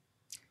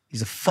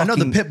 He's a fucking... I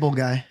know the Pitbull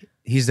guy.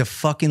 He's a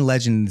fucking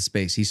legend in the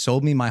space. He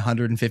sold me my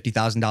 $150,000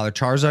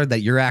 Charizard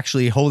that you're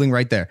actually holding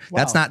right there. Wow.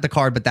 That's not the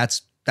card, but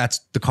that's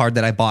the card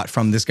that I bought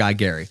from this guy,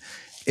 Gary.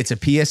 It's a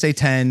PSA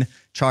 10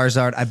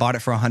 Charizard. I bought it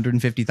for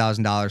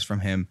 $150,000 from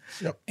him.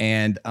 Yep.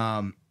 And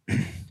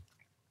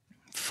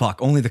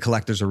fuck, only the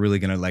collectors are really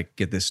going to like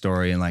get this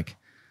story and like...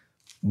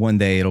 one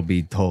day it'll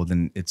be told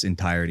in its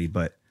entirety.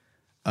 But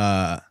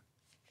I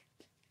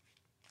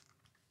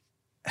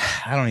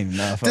don't even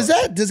know. Does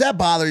that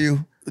bother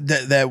you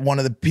that one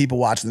of the people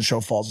watching the show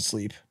falls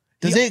asleep?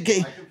 Does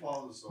it?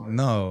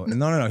 No.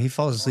 He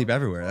falls asleep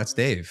everywhere. That's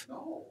Dave.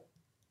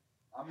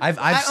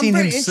 I've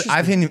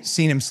seen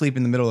seen him sleep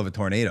in the middle of a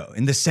tornado,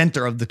 in the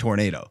center of the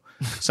tornado.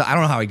 So I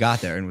don't know how he got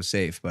there and was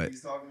safe, but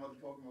He's talking about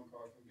the Pokemon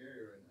card from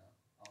Gary right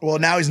now. Well,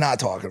 now he's not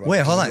talking about.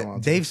 Wait, hold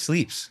on. Dave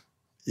sleeps.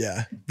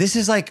 Yeah. This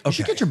is like, okay. You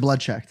should get your blood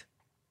checked.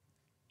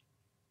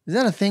 Is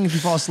that a thing if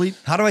you fall asleep?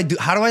 How do I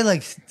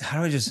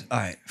just, all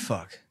right,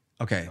 fuck.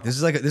 Okay, this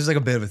is like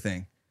a bit of a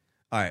thing.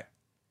 All right.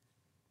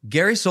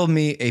 Gary sold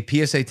me a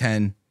PSA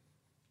 10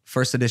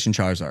 first edition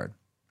Charizard.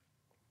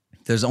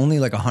 There's only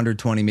like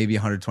 120, maybe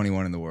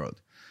 121 in the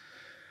world.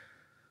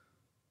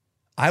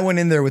 I went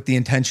in there with the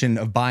intention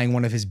of buying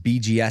one of his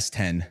BGS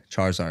 10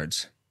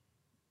 Charizards.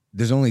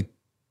 There's only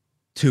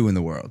 2 in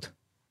the world.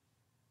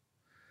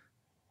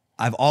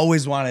 I've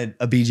always wanted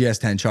a BGS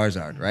 10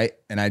 Charizard, right?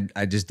 And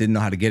I just didn't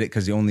know how to get it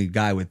because the only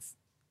guy with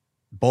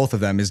both of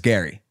them is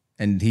Gary,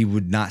 and he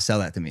would not sell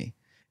that to me.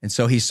 And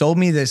so he sold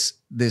me this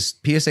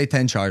PSA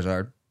 10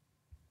 Charizard,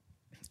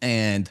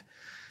 and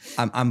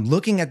I'm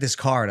looking at this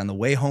card on the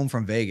way home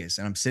from Vegas,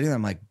 and I'm sitting there,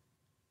 I'm like,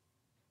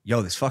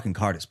 yo, this fucking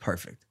card is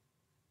perfect.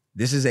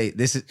 This is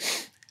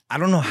I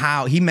don't know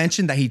how. He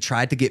mentioned that he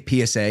tried to get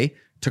PSA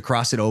to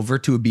cross it over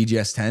to a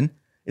BGS 10.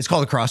 It's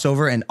called a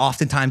crossover, and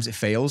oftentimes it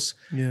fails.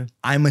 Yeah.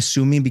 I'm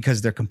assuming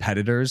because they're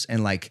competitors,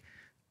 and like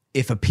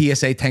if a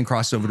PSA 10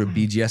 crossover to a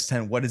BGS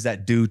 10, what does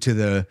that do to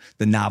the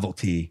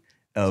novelty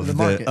of the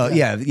market?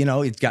 Yeah, you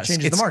know, it's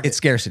the market. It's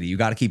scarcity. You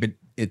got to keep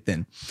it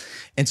thin.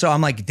 And so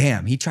I'm like,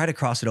 damn, he tried to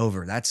cross it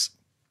over. That's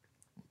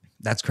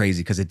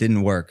crazy because it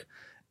didn't work.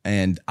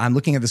 And I'm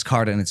looking at this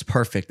card and it's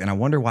perfect. And I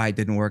wonder why it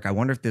didn't work. I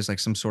wonder if there's like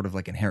some sort of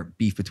like inherent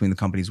beef between the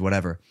companies,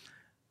 whatever.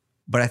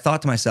 But I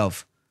thought to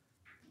myself,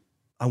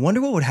 I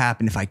wonder what would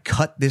happen if I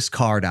cut this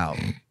card out,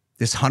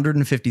 this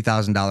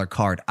 $150,000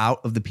 card out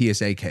of the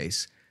PSA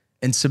case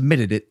and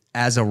submitted it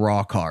as a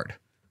raw card.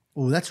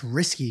 Oh, that's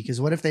risky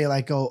because what if they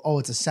like go, oh,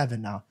 it's a 7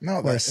 now,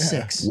 or a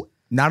 6?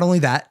 Not only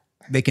that,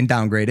 they can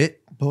downgrade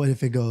it. But what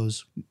if it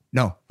goes?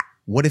 No.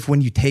 What if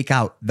when you take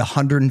out the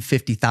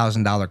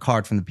 $150,000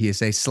 card from the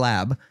PSA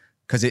slab,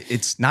 because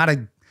it's not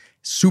a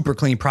super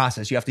clean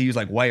process. You have to use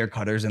like wire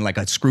cutters and like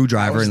a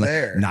screwdriver. And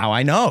like, now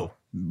I know.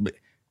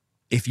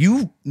 If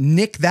you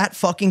nick that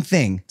fucking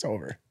thing, it's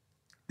over.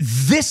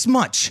 This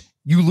much,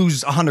 you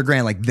lose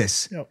 $100,000 like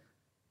this. Yep.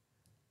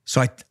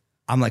 So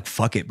I'm like,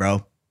 fuck it,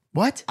 bro.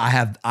 What?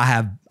 I'm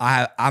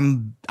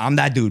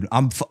that dude.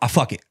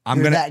 Fuck it.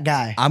 You're that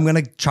guy. I'm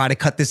gonna try to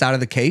cut this out of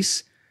the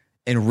case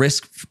and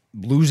risk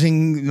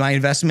losing my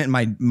investment,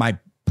 my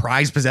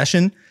prized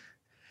possession.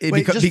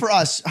 Wait, just for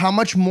us, how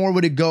much more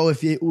would it go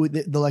if it would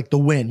the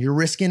win? You're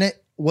risking it.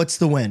 What's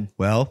the win?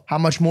 Well, how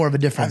much more of a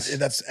difference?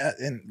 That's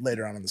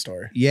later on in the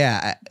story.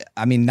 Yeah,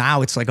 I mean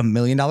now it's like $1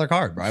 million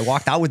card, bro. I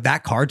walked out with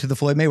that card to the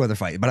Floyd Mayweather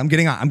fight, but I'm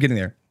getting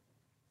there.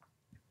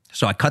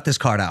 So I cut this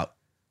card out.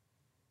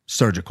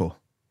 Surgical.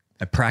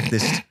 I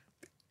practiced.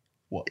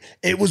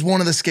 It was one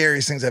of the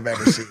scariest things I've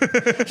ever seen.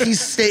 He's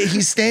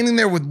standing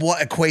there with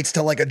what equates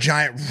to like a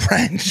giant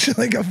wrench,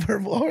 like a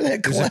purple. What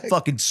that There's a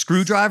fucking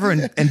screwdriver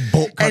and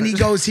bolt cutter.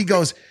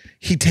 And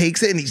he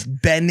takes it and he's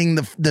bending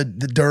the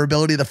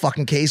durability of the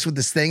fucking case with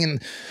this thing,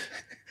 and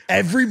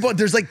everybody,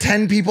 there's like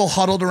 10 people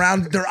huddled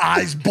around, their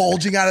eyes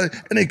bulging out of it,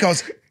 and it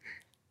goes.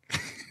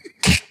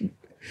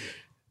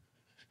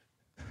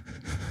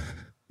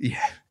 Yeah.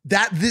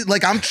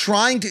 Like I'm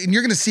trying to, and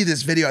you're gonna see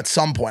this video at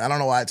some point. I don't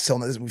know why it's still.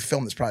 We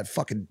filmed this probably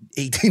fucking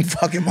 18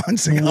 fucking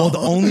months ago. Well, the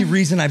only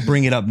reason I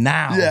bring it up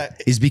now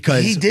is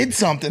because he did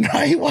something,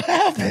 right? What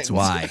happened? That's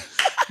why.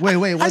 Wait,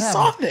 what happened?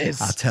 saw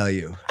this. I'll tell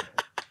you.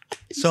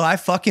 So I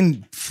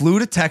fucking flew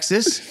to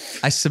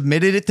Texas. I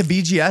submitted it to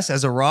BGS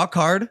as a raw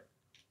card.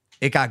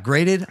 It got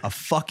graded a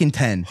fucking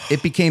 10.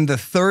 It became the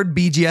 3rd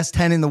BGS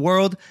 10 in the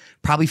world,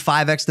 probably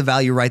 5x the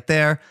value right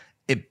there.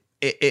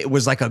 It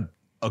was like a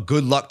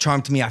good luck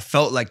charm to me. I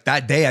felt like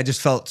that day, I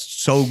just felt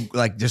so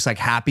like just like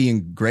happy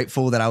and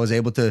grateful that I was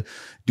able to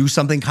do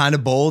something kind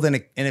of bold,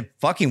 and it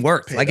fucking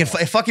worked. Like it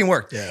fucking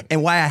worked. Yeah.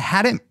 And why I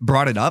hadn't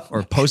brought it up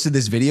or posted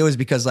this video is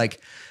because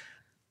like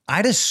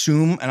I'd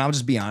assume, and I'll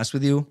just be honest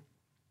with you,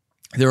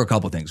 there were a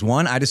couple things.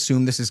 One, I'd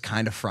assume this is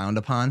kind of frowned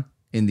upon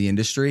in the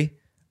industry.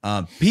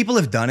 People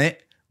have done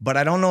it, but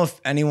I don't know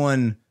if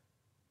anyone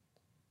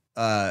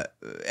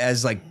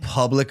as like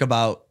public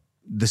about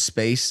the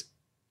space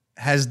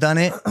has done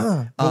it.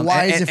 But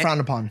why is it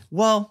frowned upon?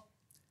 Well,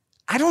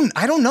 I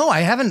don't know. I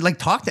haven't like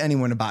talked to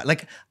anyone about it.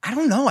 Like, I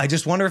don't know. I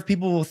just wonder if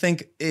people will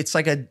think it's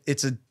like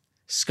it's a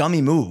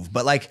scummy move.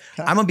 But like,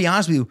 I'm gonna be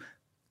honest with you.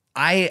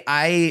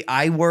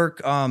 I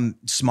work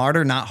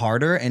smarter, not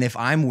harder. And if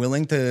I'm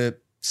willing to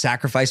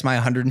sacrifice my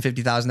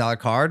 $150,000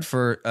 card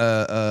for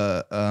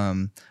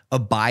a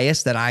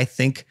bias that I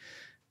think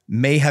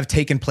may have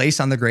taken place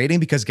on the grading,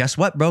 because guess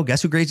what, bro?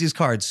 Guess who grades these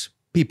cards?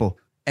 People.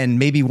 And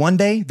maybe one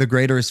day the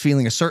grader is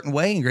feeling a certain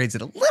way and grades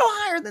it a little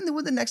higher than they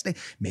would the next day.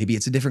 Maybe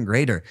it's a different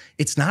grader.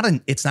 It's not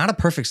a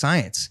perfect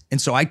science. And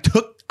so I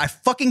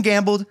fucking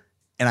gambled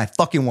and I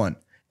fucking won.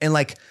 And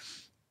like,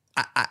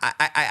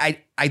 I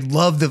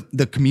love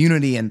the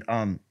community and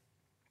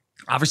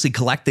obviously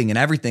collecting and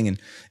everything and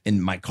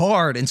in my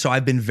card. And so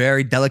I've been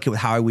very delicate with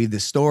how I weave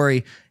this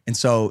story. And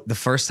so the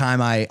first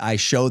time I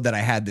showed that I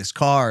had this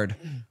card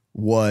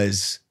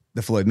was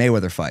the Floyd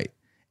Mayweather fight.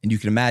 And you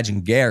can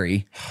imagine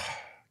Gary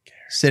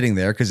sitting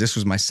there because this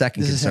was my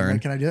second concern.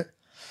 Can I do it?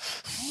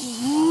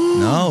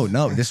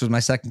 No, this was my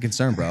second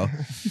concern, bro.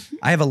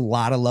 I have a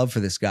lot of love for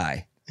this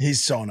guy.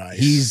 He's so nice.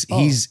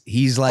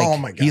 He's like, oh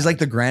my God. He's like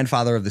the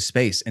grandfather of the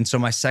space. And so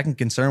my second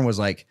concern was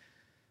like,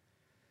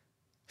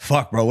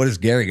 fuck, bro, what is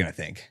Gary gonna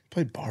think?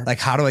 Play Barbie. Like,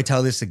 how do I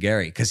tell this to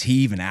Gary? Because he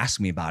even asked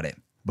me about it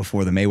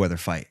before the Mayweather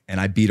fight. And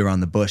I beat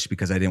around the bush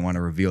because I didn't want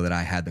to reveal that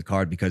I had the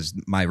card because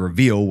my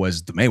reveal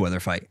was the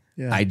Mayweather fight.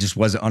 Yeah. I just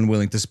wasn't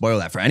unwilling to spoil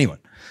that for anyone.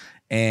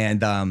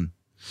 And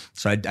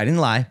so I didn't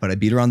lie, but I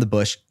beat around the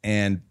bush.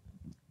 And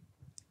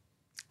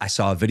I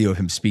saw a video of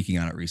him speaking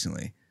on it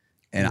recently.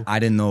 And I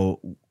didn't know,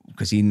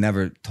 because he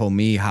never told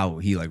me how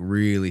he like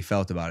really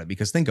felt about it.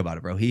 Because think about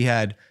it, bro. He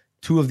had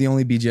 2 of the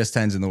only BGS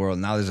 10s in the world.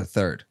 Now there's a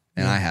 3rd.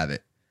 And I have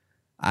it.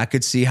 I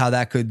could see how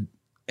that could,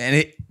 and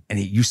it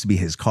used to be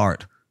his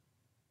card.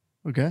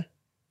 Okay.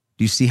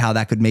 Do you see how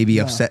that could maybe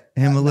upset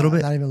him a little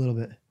bit? Not even a little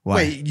bit. Why?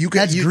 Wait,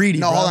 That's greedy.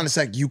 No, bro. hold on a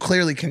sec. You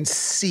clearly can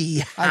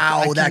see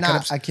how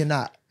I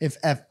cannot. If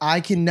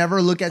I can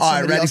never look at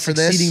somebody ready else for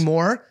this? succeeding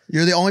more.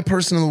 You're the only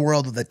person in the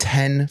world with a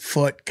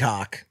 10-foot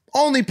cock.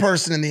 Only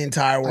person in the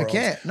entire world. I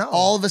can't. No.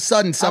 All of a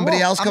sudden,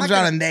 somebody else comes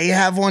around and they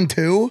have one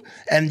too,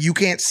 and you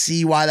can't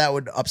see why that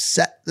would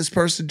upset this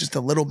person just a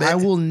little bit. I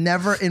will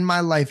never in my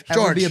life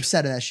ever be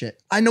upset at that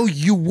shit. I know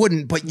you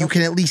wouldn't, but you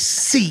can at least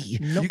see.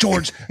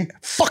 George,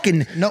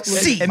 fucking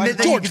see.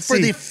 George, for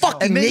the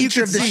fucking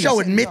nature of the show,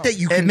 admit that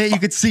you can. Admit you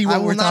could see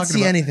what we're talking about. I will not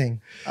see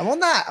anything. I will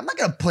not. I'm not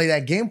going to play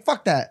that game.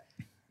 Fuck that.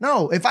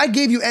 No, if I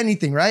gave you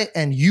anything, right,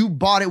 and you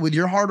bought it with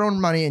your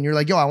hard-earned money and you're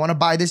like, yo, I want to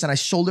buy this and I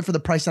sold it for the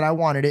price that I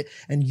wanted it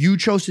and you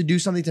chose to do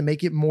something to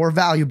make it more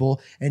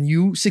valuable and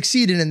you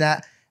succeeded in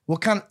that,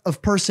 what kind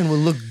of person would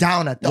look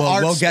down at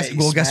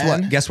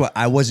that? Guess what?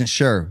 I wasn't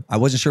sure. I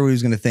wasn't sure what he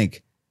was going to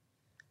think.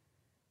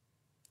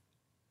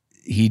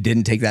 He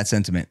didn't take that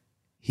sentiment.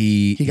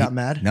 He got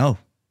mad? No.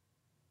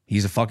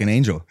 He's a fucking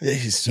angel. Yeah,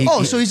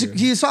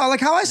 he saw like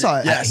how I saw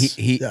it. Yes.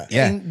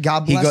 And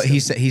God bless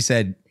him. He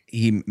said,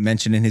 he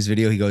mentioned in his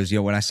video, he goes,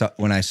 yo, when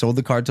I sold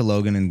the card to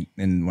Logan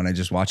and when I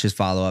just watched his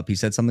follow up, he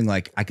said something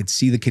like, I could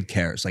see the kid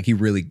cares. Like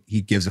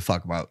he gives a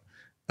fuck about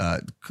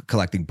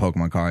collecting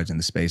Pokemon cards in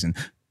the space. And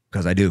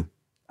because I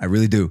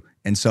really do.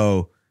 And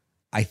so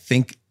I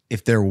think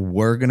if there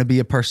were going to be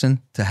a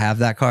person to have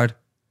that card,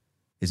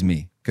 is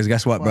me. Because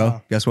guess what,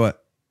 bro? Guess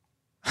what?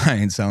 I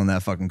ain't selling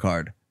that fucking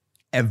card.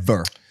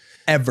 Ever.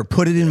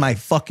 Put it in my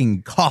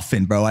fucking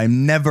coffin, bro.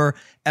 I'm never,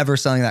 ever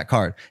selling that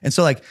card. And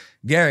so like,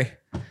 Gary,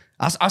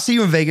 I'll see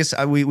you in Vegas.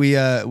 We're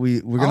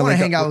gonna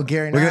hang out with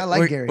Gary. I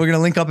like Gary. We're gonna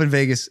link up in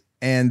Vegas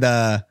and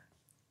like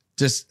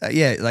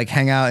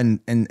hang out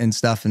and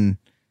stuff. And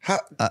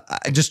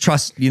I just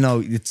trust,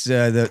 it's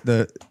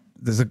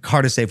there's a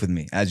card is safe with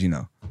me, as you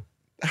know.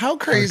 How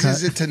crazy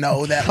is it to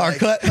know that hard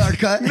cut,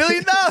 $1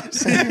 million?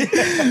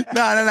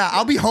 No.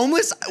 I'll be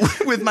homeless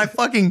with my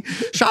fucking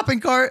shopping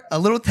cart, a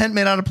little tent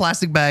made out of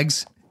plastic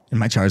bags, and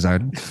my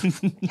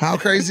Charizard. How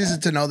crazy is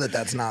it to know that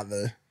that's not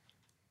even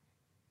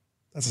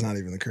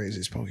the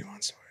craziest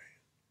Pokemon story?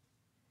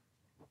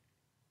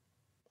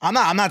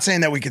 I'm not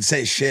saying that we could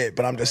say shit,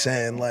 but I'm just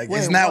saying, like,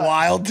 isn't that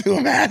wild to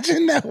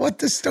imagine that what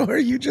the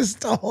story you just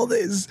told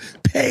is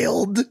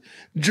paled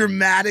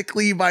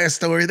dramatically by a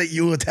story that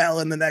you will tell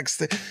in the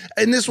next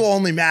and this will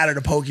only matter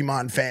to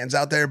Pokemon fans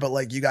out there, but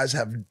like you guys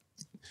have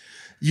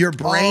your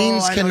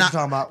brains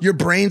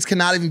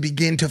cannot even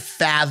begin to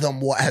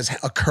fathom what has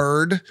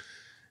occurred.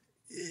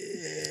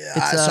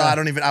 So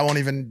I won't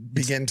even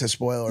begin to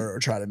spoil or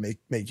try to make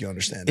you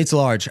understand. It's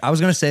large. I was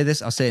going to say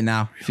this. I'll say it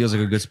now. It feels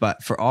like a good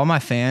spot for all my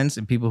fans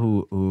and people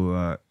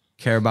who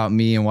care about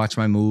me and watch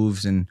my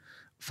moves and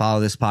follow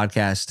this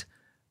podcast.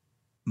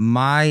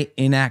 My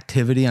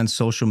inactivity on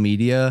social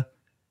media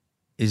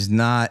is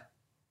not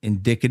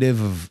indicative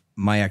of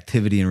my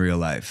activity in real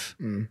life.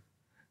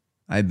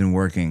 I've been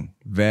working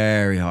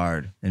very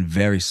hard and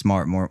very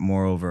smart,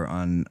 moreover,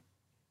 on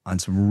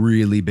some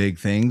really big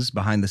things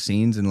behind the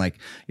scenes. And like,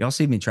 y'all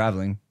see me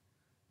traveling.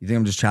 You think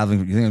I'm just traveling?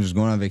 You think I'm just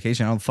going on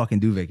vacation? I don't fucking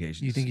do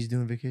vacations. You think he's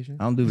doing vacation?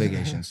 I don't do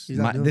vacations.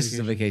 This is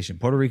a vacation.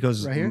 Puerto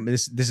Rico's right here?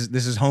 This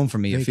is home for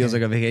me. It feels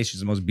like a vacation.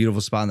 It's the most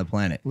beautiful spot on the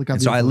planet. Look how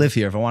and so I beautiful. live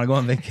here. If I want to go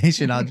on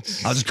vacation, I'll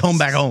just come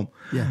back home.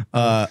 Yeah.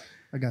 I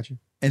got you.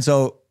 And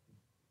so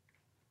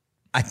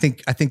I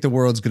think the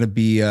world's gonna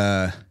be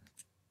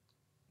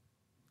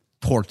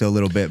torqued a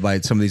little bit by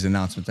some of these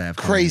announcements I have.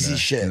 Crazy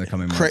shit in the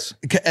coming months.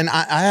 And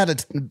I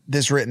had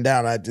this written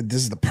down.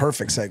 This is the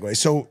perfect segue.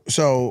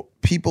 So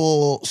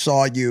people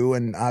saw you,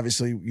 and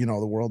obviously,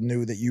 the world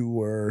knew that you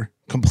were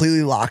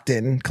completely locked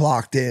in,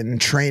 clocked in,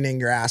 training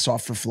your ass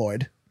off for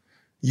Floyd.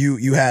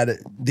 You had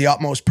the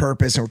utmost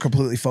purpose and were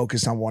completely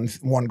focused on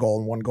one goal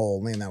and one goal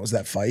only, and that was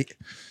that fight.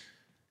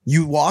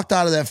 You walked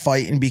out of that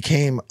fight and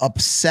became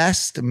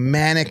obsessed,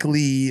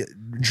 manically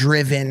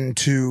driven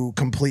to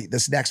complete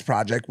this next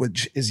project,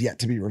 which is yet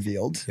to be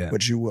revealed,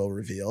 which you will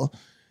reveal.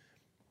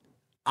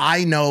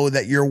 I know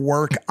that your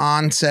work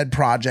on said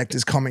project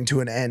is coming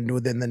to an end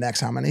within the next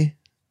how many?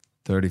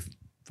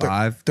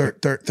 35.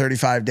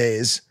 35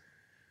 days.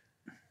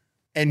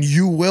 And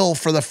you will,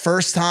 for the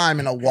first time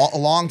in a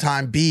long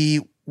time, be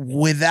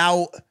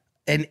without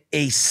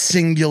a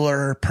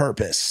singular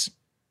purpose.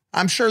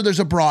 I'm sure there's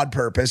a broad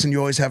purpose and you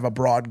always have a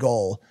broad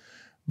goal,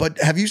 but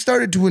have you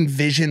started to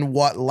envision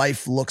what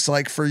life looks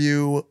like for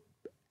you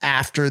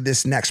after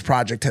this next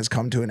project has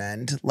come to an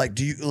end? Like,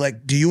 do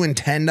you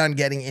intend on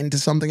getting into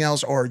something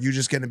else, or are you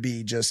just going to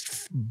be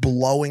just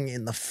blowing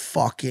in the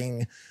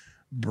fucking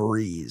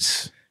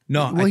breeze?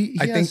 No, well,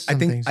 I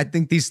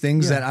think these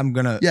things that I'm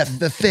gonna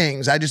the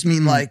things I just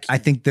mean like I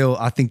think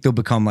they'll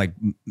become like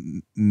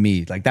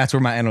me. Like that's where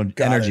my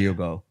energy will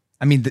go.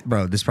 I mean,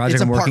 bro, this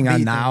project I'm working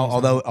on now,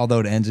 although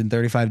it ends in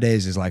 35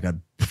 days, is like I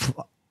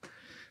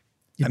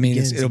mean,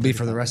 it'll be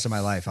for the rest of my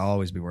life. I'll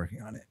always be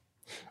working on it.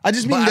 I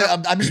just mean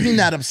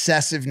that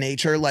obsessive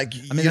nature. Like,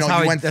 I mean,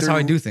 that's how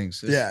I do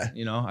things. Yeah.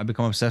 You know, I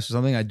become obsessed with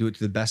something. I do it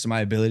to the best of my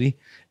ability.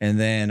 And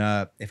then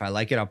if I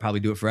like it, I'll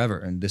probably do it forever.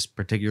 And this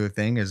particular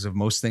thing, as of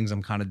most things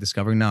I'm kind of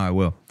discovering now, I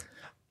will.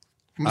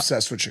 I'm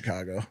obsessed with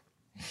Chicago.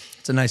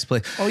 It's a nice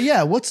place. Oh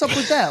yeah, what's up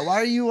with that? Why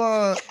are you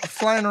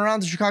flying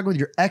around to Chicago with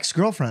your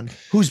ex-girlfriend?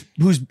 Who's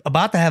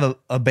about to have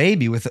a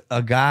baby with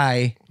a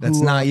guy that's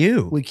not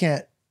you? We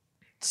can't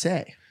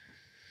say.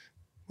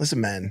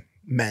 Listen,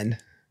 men.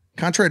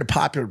 Contrary to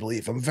popular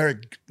belief, I'm a very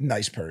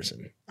nice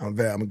person. I'm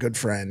a good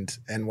friend,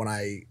 and when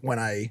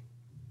I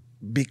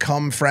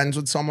become friends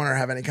with someone or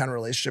have any kind of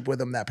relationship with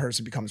them, that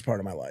person becomes part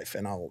of my life,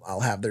 and I'll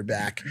have their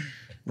back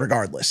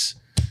regardless.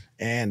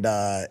 And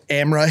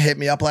Amra hit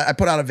me up. I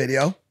put out a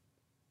video.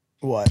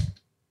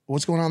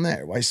 What's going on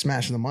there? Why are you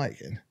smashing the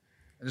mic?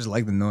 I just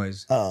like the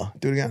noise. Oh,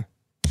 do it again.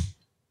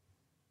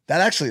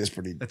 That actually is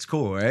pretty. That's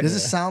cool, right? Does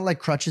it sound like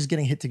crutches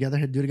getting hit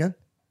together? Do it again.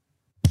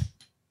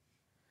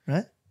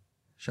 Right?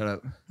 Shut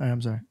up. All right,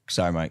 I'm sorry.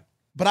 Sorry, Mike.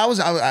 But I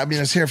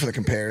was here for the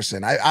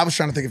comparison. I was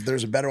trying to think if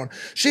there's a better one.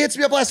 She hits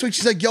me up last week.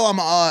 She's like, "Yo,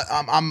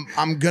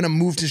 I'm gonna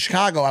move to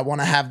Chicago. I want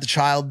to have the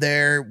child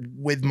there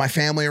with my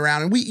family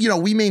around." And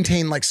we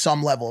maintain like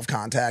some level of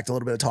contact, a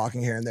little bit of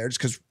talking here and there, just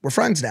because we're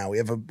friends now. We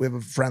have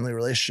a friendly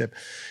relationship.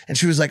 And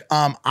she was like,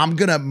 "I'm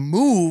gonna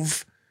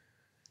move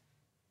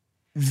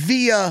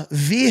via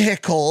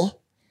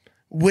vehicle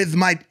with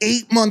my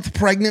 8-month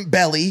pregnant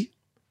belly,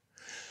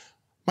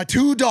 my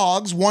 2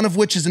 dogs, one of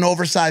which is an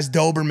oversized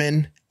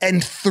Doberman,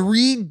 and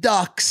 3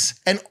 ducks,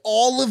 and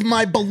all of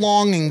my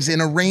belongings in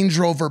a Range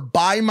Rover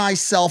by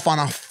myself on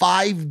a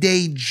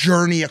 5-day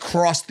journey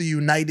across the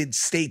United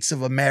States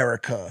of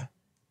America."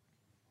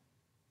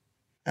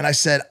 And I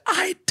said,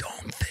 I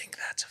don't think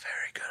that's a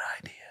very good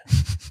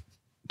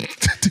idea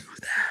to do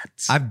that.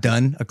 I've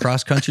done a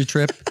cross-country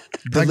trip.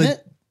 Pregnant?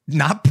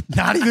 Not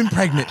even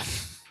pregnant.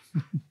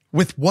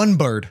 With 1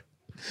 bird.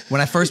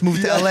 When I first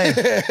moved to LA,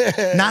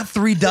 not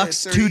 3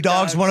 ducks, 2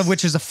 dogs, one of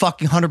which is a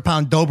fucking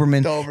 100-pound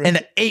Doberman, and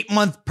an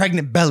 8-month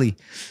pregnant belly.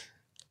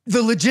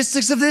 The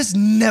logistics of this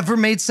never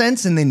made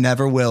sense, and they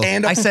never will.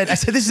 And I said,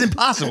 this is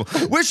impossible.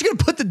 Where's she gonna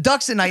put the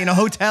ducks at night? In a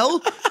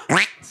hotel?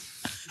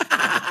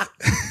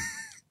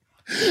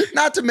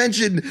 Not to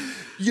mention,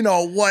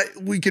 what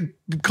we could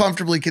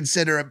comfortably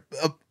consider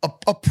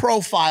a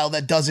profile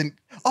that doesn't.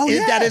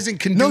 That isn't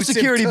conducive. No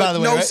security, by the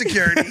way. No right?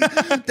 security.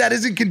 That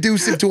isn't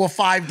conducive to a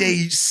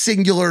 5-day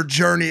singular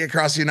journey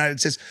across the United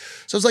States.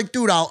 So it's like,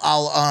 dude,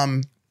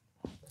 I'll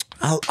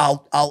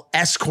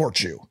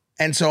escort you.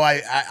 And so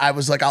I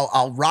was like,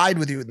 I'll ride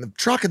with you in the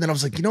truck. And then I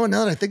was like, now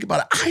that I think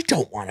about it, I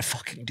don't want to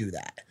fucking do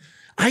that.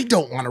 I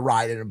don't want to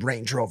ride in a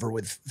Range Rover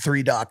with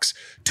 3 ducks,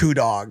 2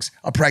 dogs,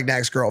 a pregnant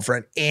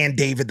ex-girlfriend, and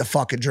David the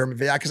fucking German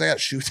video, because I got to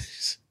shoot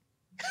this.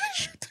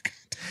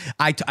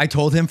 I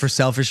told him, for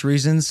selfish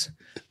reasons,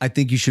 I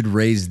think you should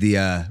raise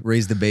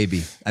the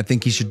baby. I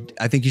think you should.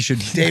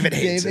 David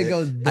hates it.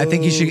 Goes, I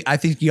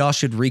think y'all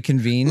should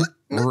reconvene,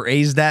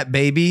 raise that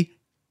baby,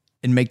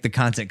 and make the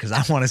content, because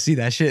I want to see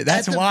that shit.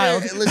 That's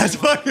wild. That's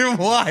fucking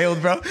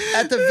wild, bro.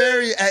 At the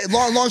very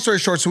long story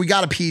short, so we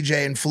got a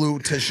PJ and flew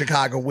to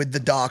Chicago with the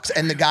ducks,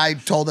 and the guy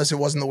told us it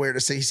wasn't the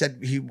weirdest thing. He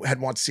said he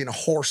had once seen a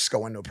horse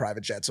go into a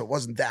private jet, so it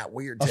wasn't that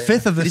weird. A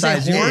fifth of the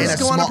size of yours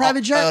go on a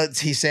private jet.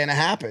 He's saying it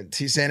happened.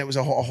 He's saying it was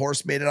a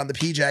horse made it on the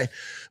PJ.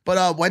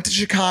 But went to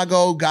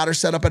Chicago, got her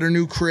set up at her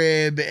new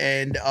crib,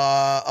 and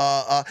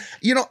I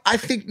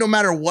think no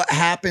matter what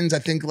happens, I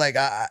think like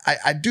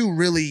I do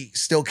really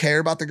still care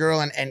about the girl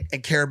and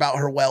care about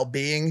her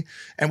well-being.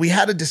 And we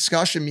had a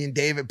discussion, me and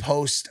David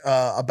post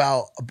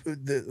about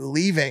the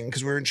leaving,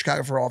 because we were in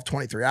Chicago for all of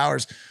 23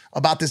 hours,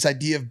 about this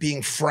idea of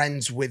being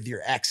friends with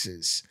your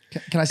exes.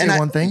 Can I say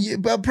one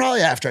thing? But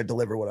probably after I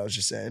deliver what I was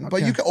just saying.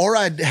 Okay. But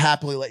I'd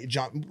happily let you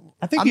jump.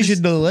 I think you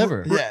should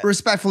deliver.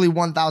 Respectfully,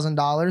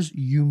 $1,000.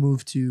 You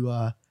move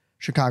to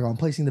Chicago. I'm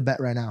placing the bet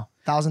right now.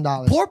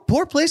 $1,000.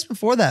 Poor place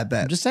before that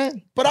bet. I'm just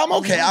saying. But I'm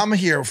okay. I'm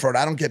here for it.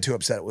 I don't get too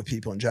upset with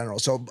people in general.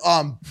 So,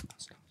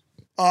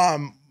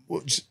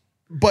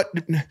 but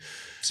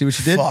see what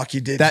you did? Fuck,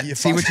 you did.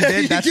 See what you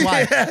did? That's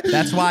why.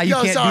 That's why you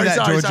can't do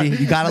that, Georgie.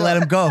 You got to let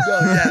him go.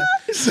 Yeah.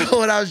 So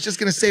what I was just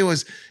gonna say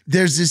was,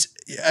 there's this.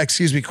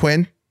 Excuse me,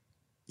 Quinn.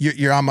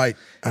 You're on my.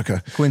 Okay.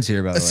 Quinn's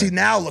here, by the way. See,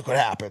 now look what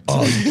happened.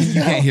 Oh,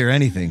 you can't hear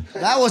anything.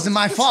 That wasn't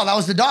my fault. That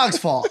was the dog's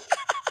fault.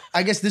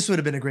 I guess this would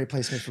have been a great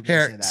placement for me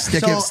Here, to say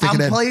that. stick it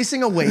in. I'm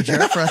placing a wager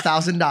for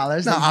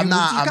 $1,000. No, I'm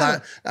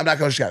not going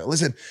to Chicago.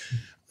 Listen.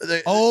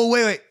 Oh,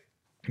 wait.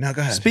 No,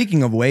 go ahead.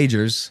 Speaking of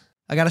wagers,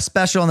 I got a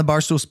special on the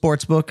Barstool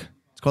Sportsbook.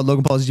 It's called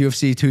Logan Paul's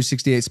UFC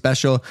 268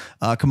 special.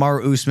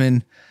 Kamaru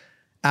Usman,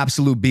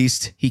 absolute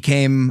beast.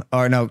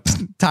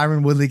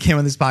 Tyron Woodley came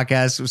on this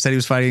podcast, said he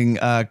was fighting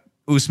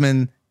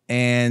Usman,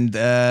 and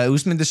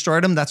Usman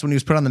destroyed him. That's when he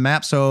was put on the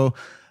map. So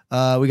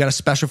we got a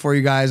special for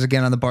you guys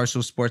again on the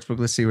Barstool Sportsbook.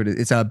 Let's see what it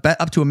is. It's a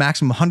bet up to a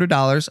maximum of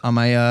 $100 on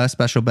my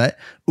special bet.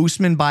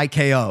 Usman by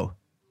KO.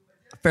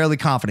 Fairly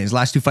confident. His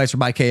last two fights were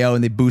by KO,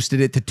 and they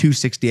boosted it to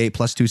 268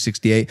 plus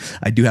 268.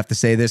 I do have to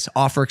say this.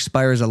 Offer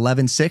expires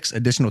 11/6.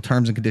 Additional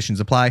terms and conditions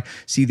apply.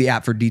 See the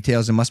app for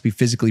details and must be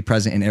physically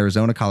present in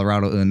Arizona,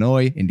 Colorado,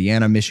 Illinois,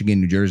 Indiana,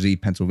 Michigan, New Jersey,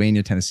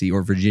 Pennsylvania, Tennessee,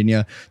 or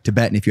Virginia to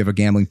bet. And if you have a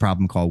gambling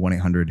problem, call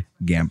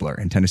 1-800-GAMBLER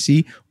in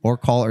Tennessee or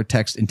call or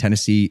text in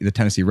Tennessee, the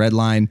Tennessee Red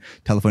Line,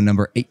 telephone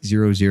number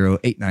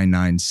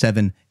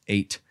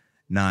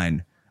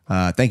 800-899-789.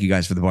 Thank you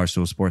guys for the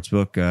Barstool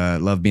Sportsbook.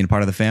 Love being a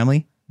part of the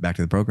family. Back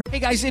to the program. Hey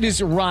guys, it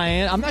is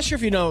Ryan. I'm not sure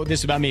if you know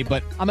this about me,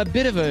 but I'm a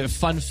bit of a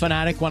fun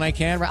fanatic when I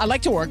can. I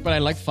like to work, but I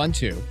like fun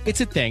too.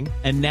 It's a thing.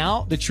 And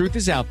now the truth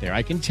is out there.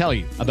 I can tell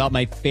you about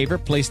my favorite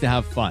place to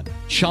have fun.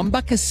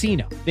 Chumba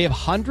Casino. They have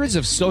hundreds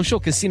of social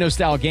casino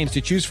style games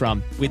to choose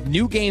from with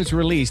new games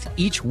released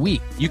each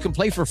week. You can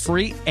play for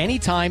free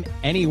anytime,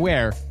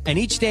 anywhere. And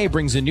each day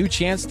brings a new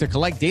chance to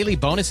collect daily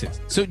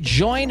bonuses. So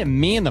join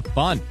me in the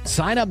fun.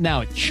 Sign up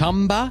now at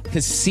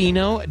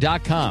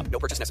ChumbaCasino.com. No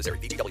purchase necessary.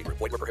 VGW.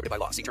 Void where prohibited by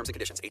law. See terms and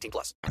conditions.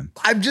 18+.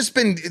 I've just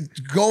been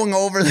going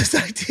over this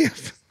idea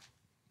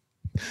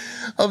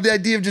of the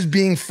idea of just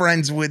being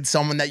friends with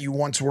someone that you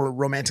once were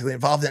romantically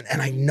involved in.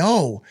 And I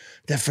know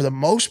that for the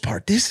most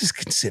part, this is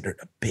considered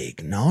a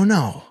big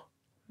no-no.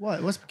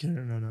 What? What's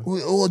no?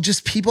 Well,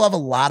 just people have a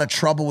lot of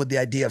trouble with the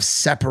idea of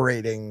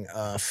separating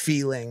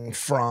feeling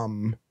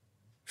from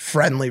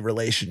friendly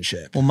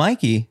relationship. Well,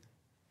 Mikey,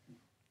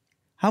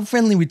 how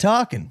friendly we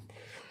talking?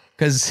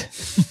 Because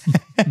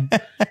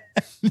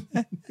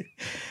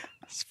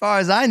as far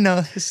as I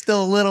know, there's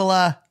still a little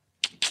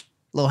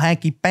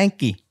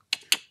hanky-panky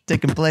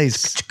taking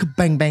place.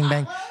 Bang, bang,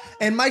 bang.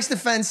 In Mike's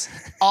defense,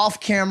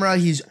 off camera,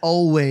 he's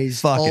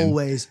always fucking.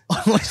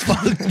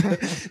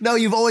 No,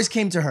 you've always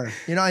came to her,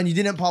 and you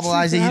didn't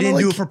publicize it. You didn't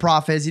do it for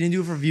profits. You didn't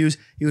do it for views.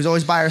 He was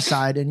always by her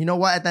side. And you know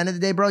what? At the end of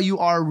the day, bro, you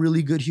are a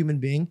really good human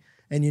being.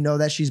 And you know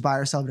that she's by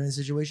herself in a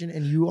situation.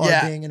 And you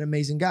are being an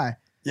amazing guy.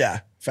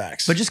 Yeah,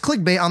 facts. But just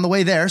clickbait on the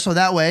way there. So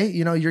that way,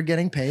 you're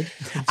getting paid.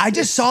 I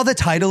just saw the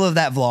title of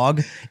that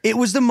vlog. It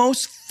was the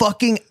most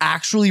fucking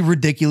actually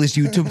ridiculous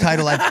YouTube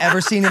title I've ever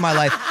seen in my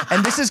life.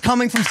 And this is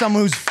coming from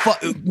someone who's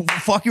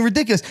fucking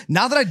ridiculous.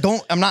 Now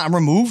that I'm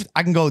removed,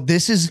 I can go,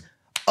 this is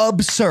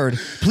absurd.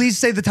 Please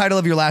say the title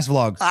of your last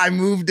vlog. I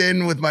moved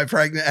in with my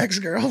pregnant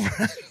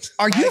ex-girlfriend.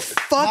 Are you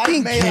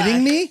fucking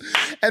kidding me?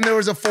 And there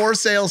was a for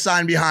sale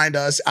sign behind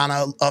us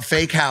on a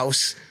fake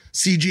house,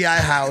 CGI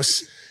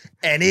house.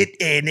 And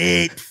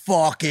it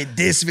fucking,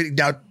 this video,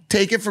 now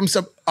take it from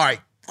all right,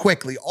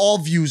 quickly, all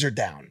views are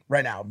down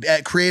right now.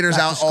 Creators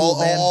back out,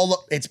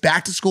 all it's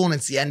back to school and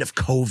it's the end of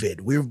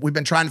COVID. We've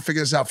been trying to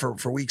figure this out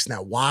for weeks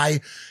now. Why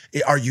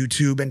are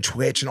YouTube and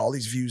Twitch and all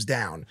these views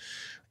down?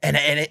 And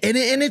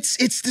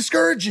it's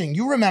discouraging.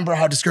 You remember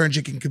how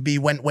discouraging it could be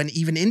when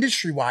even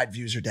industry-wide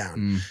views are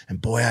down.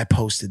 And boy, I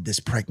posted this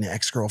pregnant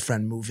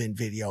ex-girlfriend move-in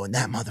video and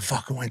that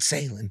motherfucker went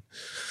sailing.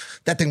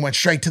 That thing went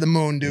straight to the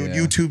moon, dude.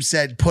 Yeah. YouTube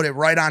said, put it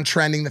right on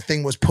trending. The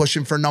thing was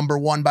pushing for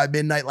 #1 by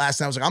midnight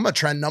last night. I was like, I'm going to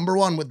trend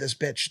 #1 with this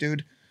bitch,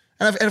 dude.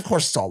 And of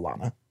course, it's all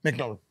Lana. Make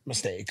no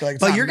mistake.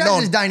 But your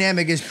guys'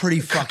 dynamic is pretty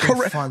fucking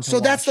fun to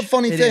watch. That's the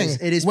funny thing.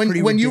 It is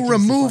when you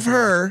remove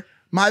her,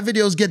 my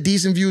videos get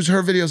decent views,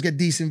 her videos get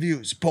decent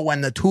views. But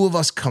when the two of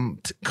us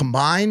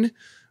combine,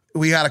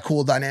 we got a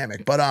cool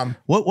dynamic. But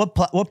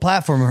what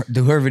platform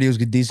do her videos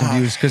get decent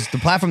views? Because the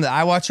platform that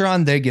I watch her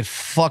on, they get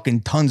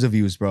fucking tons of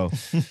views, bro.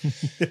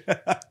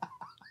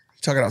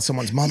 Talking about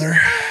someone's mother.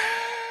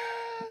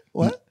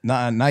 What?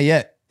 Not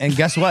yet. And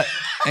guess what?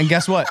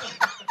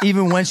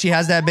 Even when she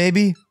has that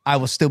baby, I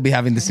will still be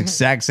having this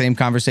exact same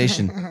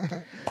conversation.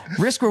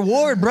 Risk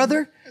reward,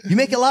 brother. You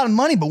make a lot of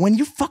money, but when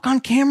you fuck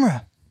on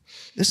camera,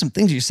 there's some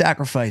things you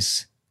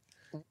sacrifice.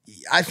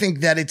 I think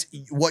that it's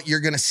what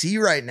you're going to see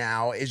right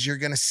now is you're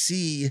going to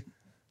see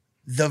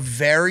the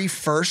very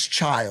first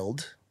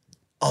child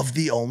of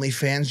the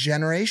OnlyFans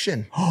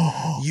generation.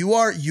 You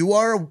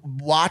are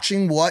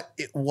watching what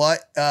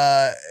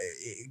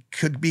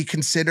could be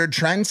considered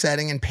trend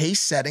setting and pace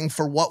setting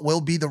for what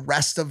will be the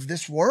rest of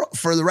this world,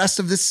 for the rest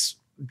of this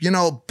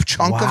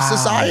chunk of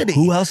society.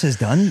 Who else has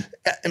done?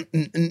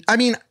 I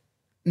mean,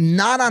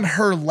 not on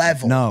her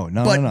level. No.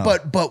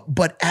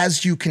 But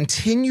as you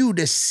continue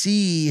to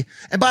see,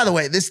 and by the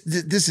way, this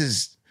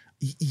is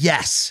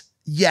yes.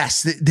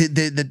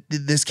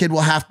 This kid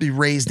will have to be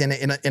raised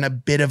in a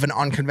bit of an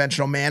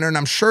unconventional manner, and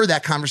I'm sure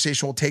that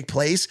conversation will take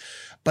place.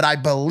 But I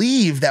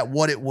believe that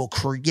what it will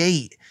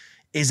create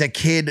is a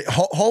kid.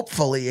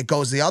 Hopefully, it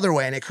goes the other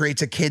way, and it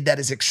creates a kid that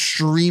is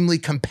extremely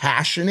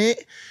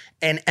compassionate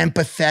and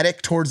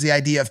empathetic towards the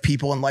idea of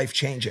people and life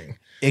changing.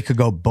 It could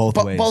go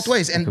both ways. Both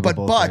ways.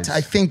 But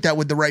I think that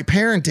with the right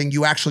parenting,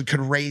 you actually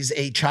could raise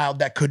a child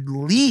that could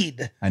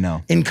lead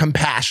in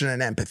compassion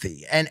and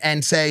empathy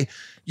and say,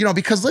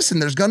 because listen,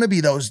 there's going to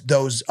be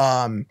those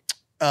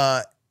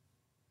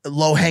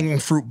low-hanging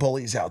fruit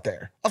bullies out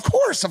there. Of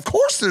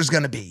course there's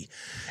going to be.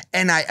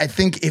 And I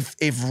think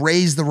if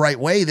raised the right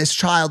way, this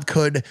child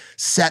could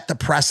set the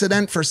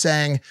precedent for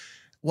saying,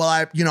 well,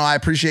 I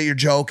appreciate your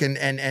joke and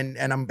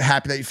I'm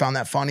happy that you found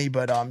that funny,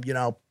 but I'm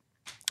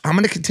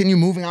going to continue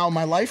moving out of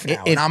my life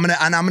now, and I'm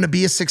going to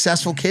be a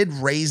successful kid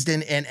raised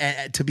in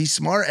and to be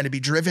smart and to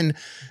be driven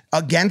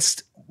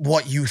against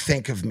what you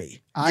think of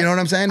me. You know what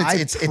I'm saying?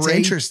 It's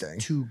interesting.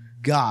 To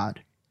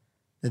God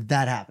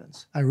that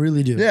happens. I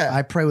really do. Yeah.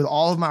 I pray with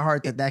all of my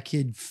heart that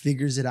kid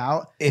figures it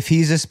out. If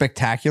he's a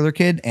spectacular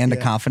kid and a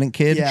confident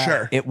kid,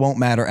 Sure. it won't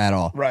matter at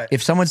all. Right.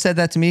 If someone said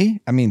that to me,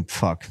 I mean,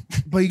 fuck.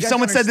 But if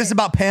someone said this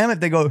about Pam,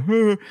 if they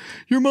go,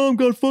 your mom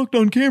got fucked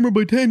on camera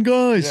by 10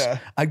 guys. Yeah.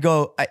 I'd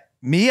go,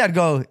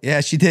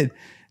 yeah, she did.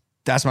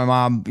 That's my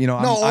mom.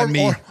 I'm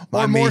me.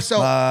 Or more so.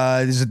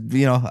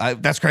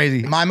 That's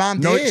crazy. My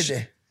mom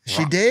did.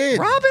 She did.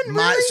 Robin,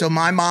 really? So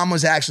my mom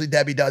was actually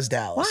Debbie Does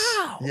Dallas.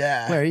 Wow.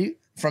 Yeah. Where are you?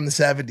 From the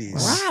 70s.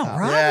 Wow,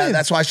 Robin. Yeah,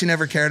 that's why she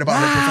never cared about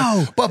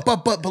her.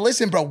 But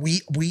listen, bro,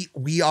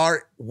 we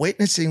are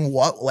witnessing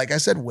what, like I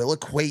said, will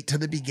equate to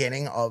the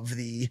beginning of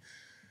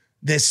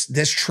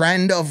this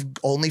trend of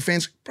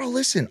OnlyFans. Bro,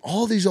 listen,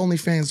 all these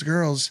OnlyFans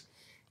girls,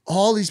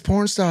 all these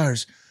porn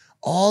stars,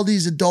 all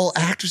these adult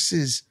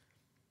actresses,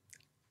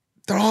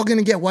 they're all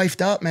gonna get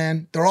wifed up,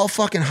 man. They're all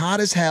fucking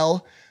hot as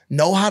hell,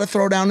 know how to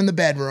throw down in the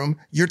bedroom.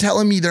 You're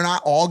telling me they're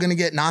not all gonna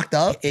get knocked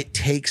up? It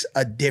takes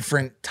a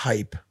different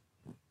type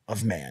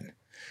of man.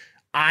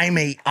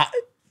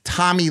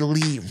 Tommy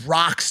Lee,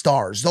 rock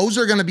stars. Those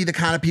are gonna be the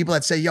kind of people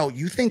that say, yo,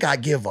 you think I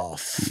give a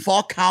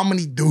fuck how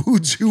many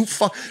dudes you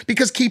fuck?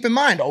 Because keep in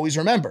mind, always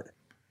remember,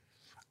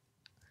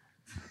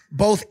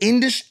 both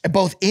in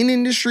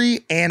industry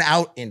and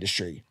out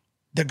industry,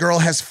 the girl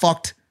has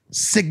fucked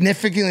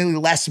significantly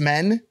less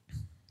men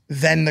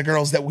than the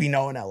girls that we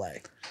know in LA.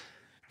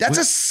 That's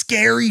a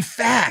scary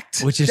fact.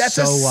 That's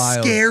so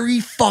wild. Scary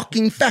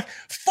fucking fact.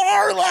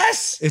 Far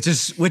less.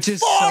 Which is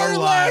far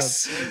so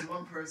less. There's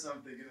one person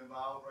I'm thinking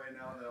about right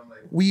now that I'm like,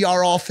 We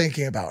are all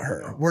thinking about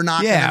her. We're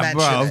not going to mention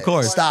bro, it. of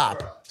course.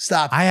 Stop.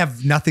 I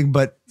have nothing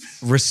but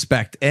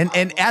respect and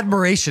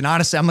admiration.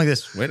 Honestly, I'm like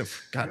this. Wait a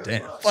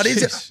goddamn.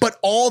 But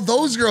all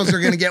those girls are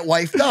going to get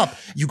wifed up.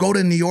 You go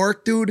to New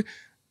York, dude.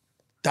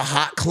 The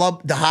hot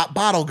club, the hot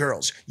bottle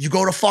girls. You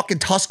go to fucking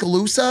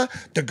Tuscaloosa,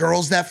 the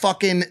girls that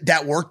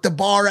work the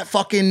bar at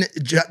fucking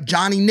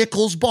Johnny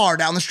Nichols bar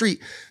down the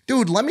street.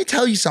 Dude, let me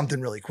tell you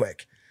something really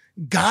quick.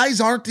 Guys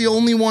aren't the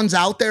only ones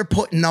out there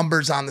putting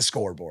numbers on the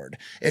scoreboard.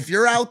 If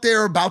you're out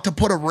there about to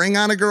put a ring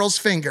on a girl's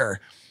finger,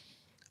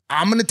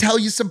 I'm going to tell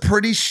you some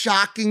pretty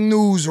shocking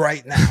news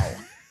right now.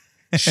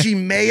 She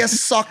may have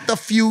sucked a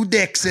few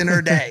dicks in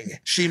her day.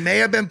 She may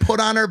have been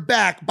put on her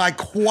back by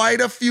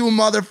quite a few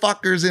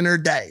motherfuckers in her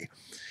day.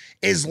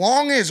 As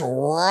long as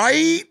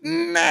right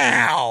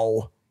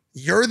now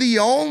you're the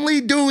only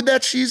dude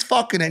that she's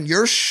fucking and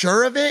you're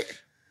sure of it,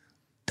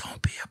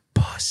 don't be a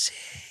pussy.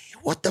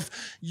 What the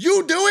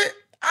you do it,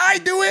 I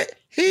do it,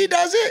 he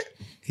does it.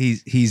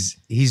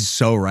 He's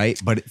so right.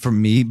 But for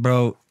me,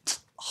 bro,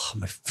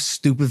 my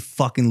stupid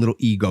fucking little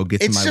ego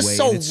gets in my way. It's just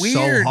so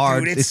weird, so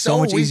hard. dude. It's so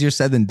much easier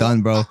said than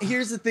done, bro.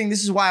 Here's the thing.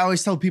 This is why I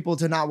always tell people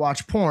to not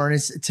watch porn.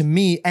 Is to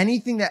me,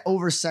 anything that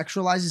over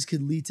sexualizes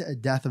could lead to a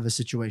death of a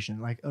situation,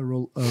 like a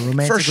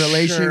romantic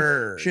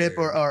relationship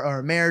or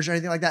a marriage or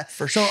anything like that.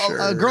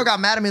 A girl got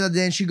mad at me the other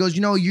day and she goes,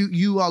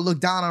 you look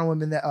down on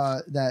women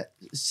that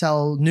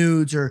sell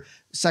nudes or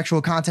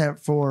sexual content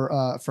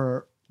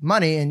for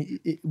money, and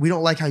we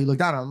don't like how you look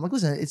down on them. I'm like,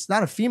 listen, it's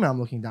not a female I'm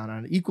looking down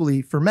on.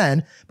 Equally for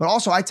men, but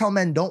also I tell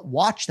men don't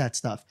watch that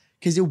stuff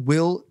because it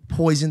will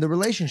poison the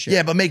relationship.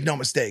 Yeah, but make no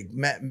mistake,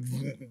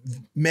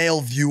 male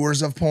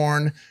viewers of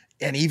porn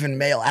and even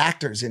male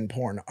actors in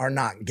porn are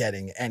not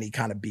getting any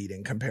kind of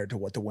beating compared to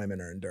what the women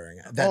are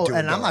enduring. And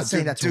I'm not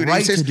saying that's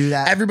right to do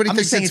that. Everybody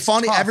thinks it's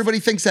funny. Tough. Everybody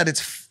thinks that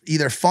it's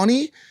either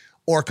funny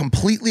or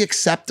completely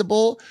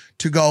acceptable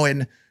to go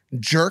and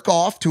jerk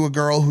off to a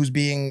girl who's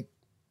being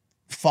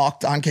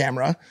fucked on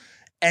camera.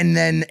 And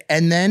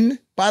then,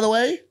 by the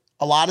way,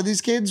 a lot of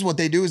these kids, what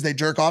they do is they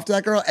jerk off to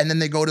that girl and then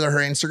they go to her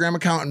Instagram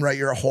account and write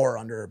you're a whore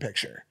under her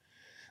picture.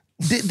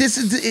 This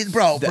is it,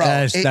 bro.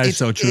 That is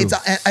so true.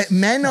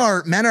 Men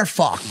are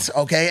fucked,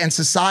 okay, and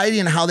society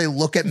and how they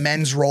look at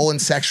men's role in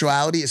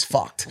sexuality is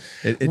fucked.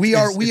 We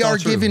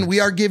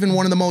are given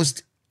one of the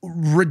most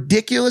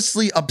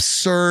ridiculously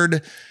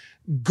absurd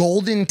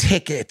golden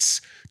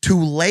tickets to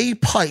lay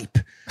pipe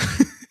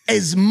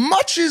as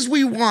much as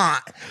we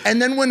want.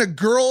 And then when a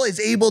girl is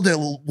able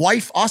to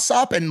wife us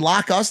up and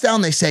lock us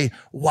down, they say,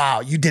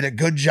 wow, you did a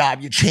good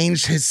job. You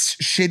changed his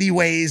shitty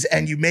ways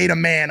and you made a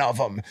man of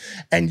him.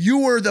 And you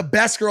were the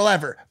best girl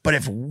ever. But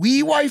if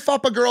we wife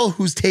up a girl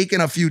who's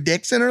taken a few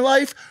dicks in her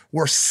life,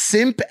 we're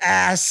simp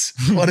ass.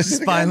 What is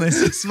it?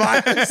 Spineless.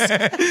 Spineless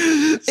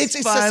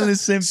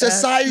simp ass.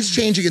 Society's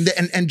changing.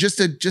 And just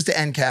to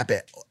end cap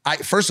it,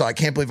 first of all, I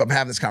can't believe I'm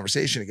having this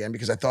conversation again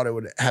because I thought it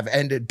would have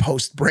ended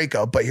post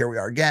breakup, but here we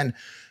are again.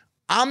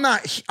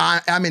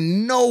 I'm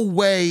in no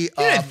way. You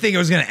didn't think it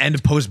was going to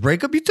end post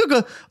breakup. You took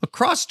a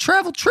cross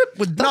travel trip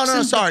with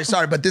No,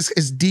 sorry. But this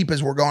as deep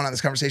as we're going on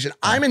this conversation.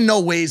 I'm in no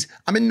ways,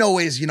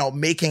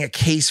 making a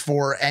case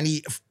for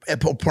any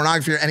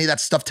pornography or any of that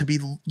stuff to be,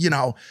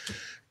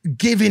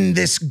 given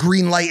this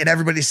green light and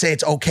everybody say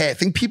it's okay. I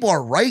think people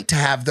are right to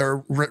have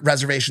their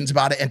reservations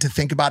about it and to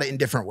think about it in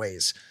different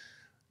ways.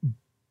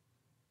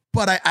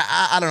 But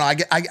I don't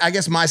know. I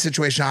guess my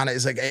situation on it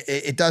is like,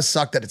 it does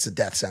suck that it's a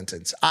death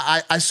sentence.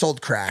 I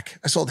sold crack.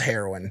 I sold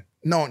heroin.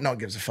 No one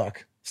gives a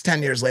fuck. It's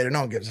 10 years later.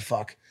 No one gives a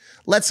fuck.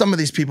 Let some of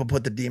these people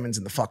put the demons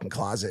in the fucking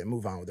closet and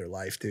move on with their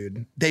life,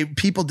 dude.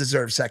 People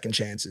deserve second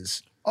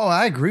chances. Oh,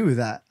 I agree with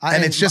that.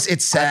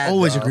 It's sad. I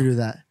always bro. agree with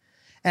that.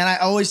 And I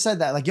always said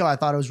that, like, yo, I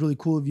thought it was really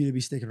cool of you to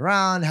be sticking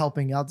around,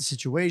 helping out the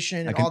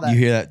situation and all that.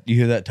 You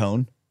hear that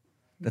tone?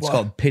 That's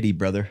called pity,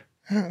 brother.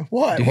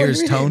 What? Do you hear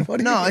his tone?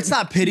 No, it's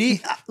not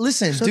pity.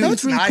 Listen, so dude,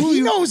 it's really cool.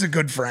 He knows a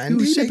good friend.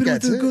 Dude,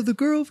 the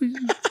girl.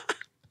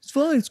 It's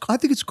fine. I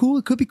think it's cool.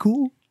 It could be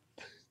cool.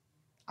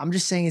 I'm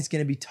just saying it's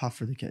going to be tough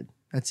for the kid.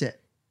 That's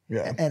it.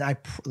 Yeah. And I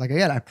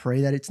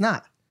pray that it's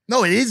not.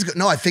 No, it is.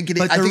 No, I think it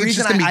is. But I the think it's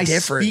reason just gonna I be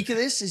different. speak of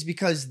this is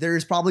because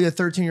there's probably a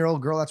 13-year-old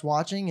girl that's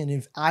watching, and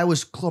if I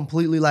was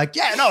completely like,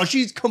 yeah, no,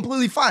 she's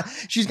completely fine,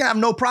 she's gonna have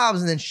no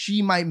problems, and then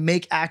she might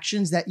make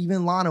actions that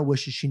even Lana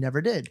wishes she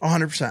never did.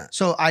 100%.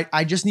 So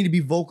I just need to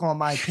be vocal on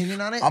my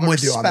opinion on it. I'm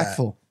with you on that.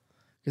 Respectful,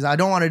 because I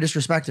don't want to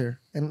disrespect her.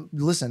 And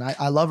listen,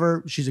 I love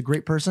her. She's a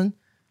great person,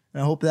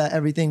 and I hope that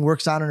everything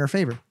works out in her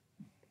favor.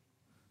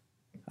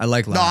 I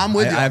like Lana. No, I'm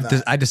with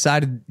you. I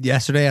decided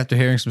yesterday after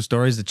hearing some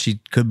stories that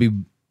she could be,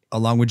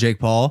 along with Jake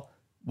Paul,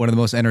 one of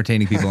the most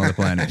entertaining people on the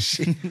planet.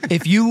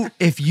 If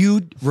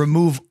you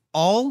remove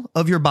all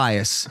of your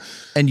bias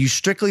and you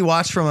strictly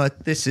watch from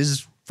this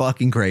is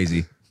fucking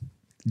crazy,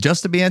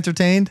 just to be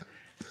entertained,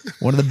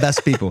 one of the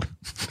best people.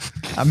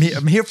 I'm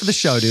here for the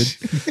show, dude.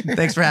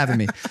 Thanks for having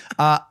me.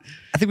 I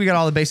think we got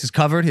all the bases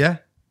covered. Yeah.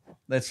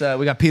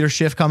 We got Peter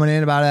Schiff coming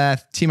in about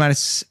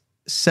T-minus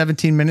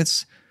 17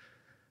 minutes.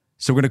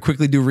 So we're going to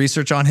quickly do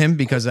research on him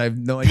because I have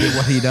no idea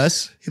what he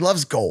does. He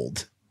loves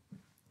gold.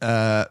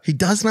 He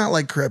does not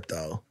like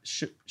crypto.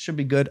 Should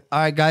be good. All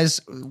right, guys.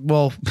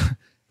 Well,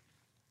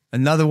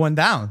 another one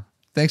down.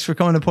 Thanks for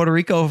coming to Puerto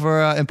Rico for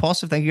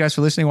Impulsive. Thank you guys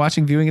for listening,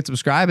 watching, viewing, and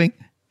subscribing.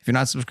 If you're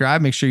not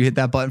subscribed, make sure you hit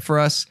that button for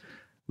us.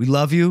 We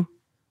love you.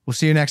 We'll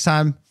see you next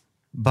time.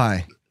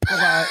 Bye.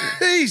 Bye-bye.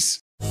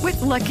 Peace. With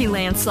Lucky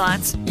Land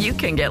Slots, you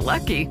can get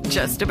lucky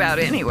just about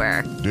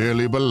anywhere.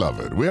 Dearly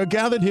beloved, we are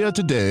gathered here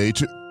today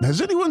to...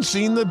 Has anyone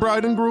seen the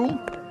bride and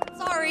groom?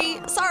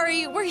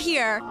 Sorry, we're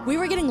here. We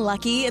were getting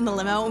lucky in the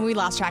limo and we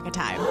lost track of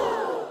time.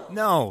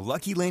 No,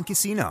 Lucky Land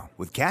Casino,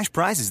 with cash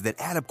prizes that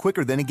add up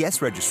quicker than a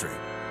guest registry.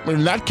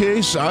 In that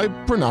case, I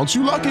pronounce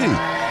you lucky.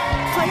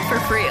 Play for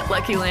free at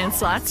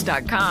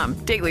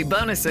LuckyLandSlots.com. Daily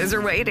bonuses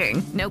are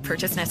waiting. No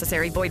purchase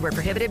necessary. Void where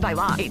prohibited by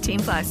law.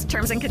 18+.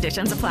 Terms and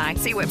conditions apply.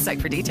 See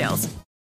website for details.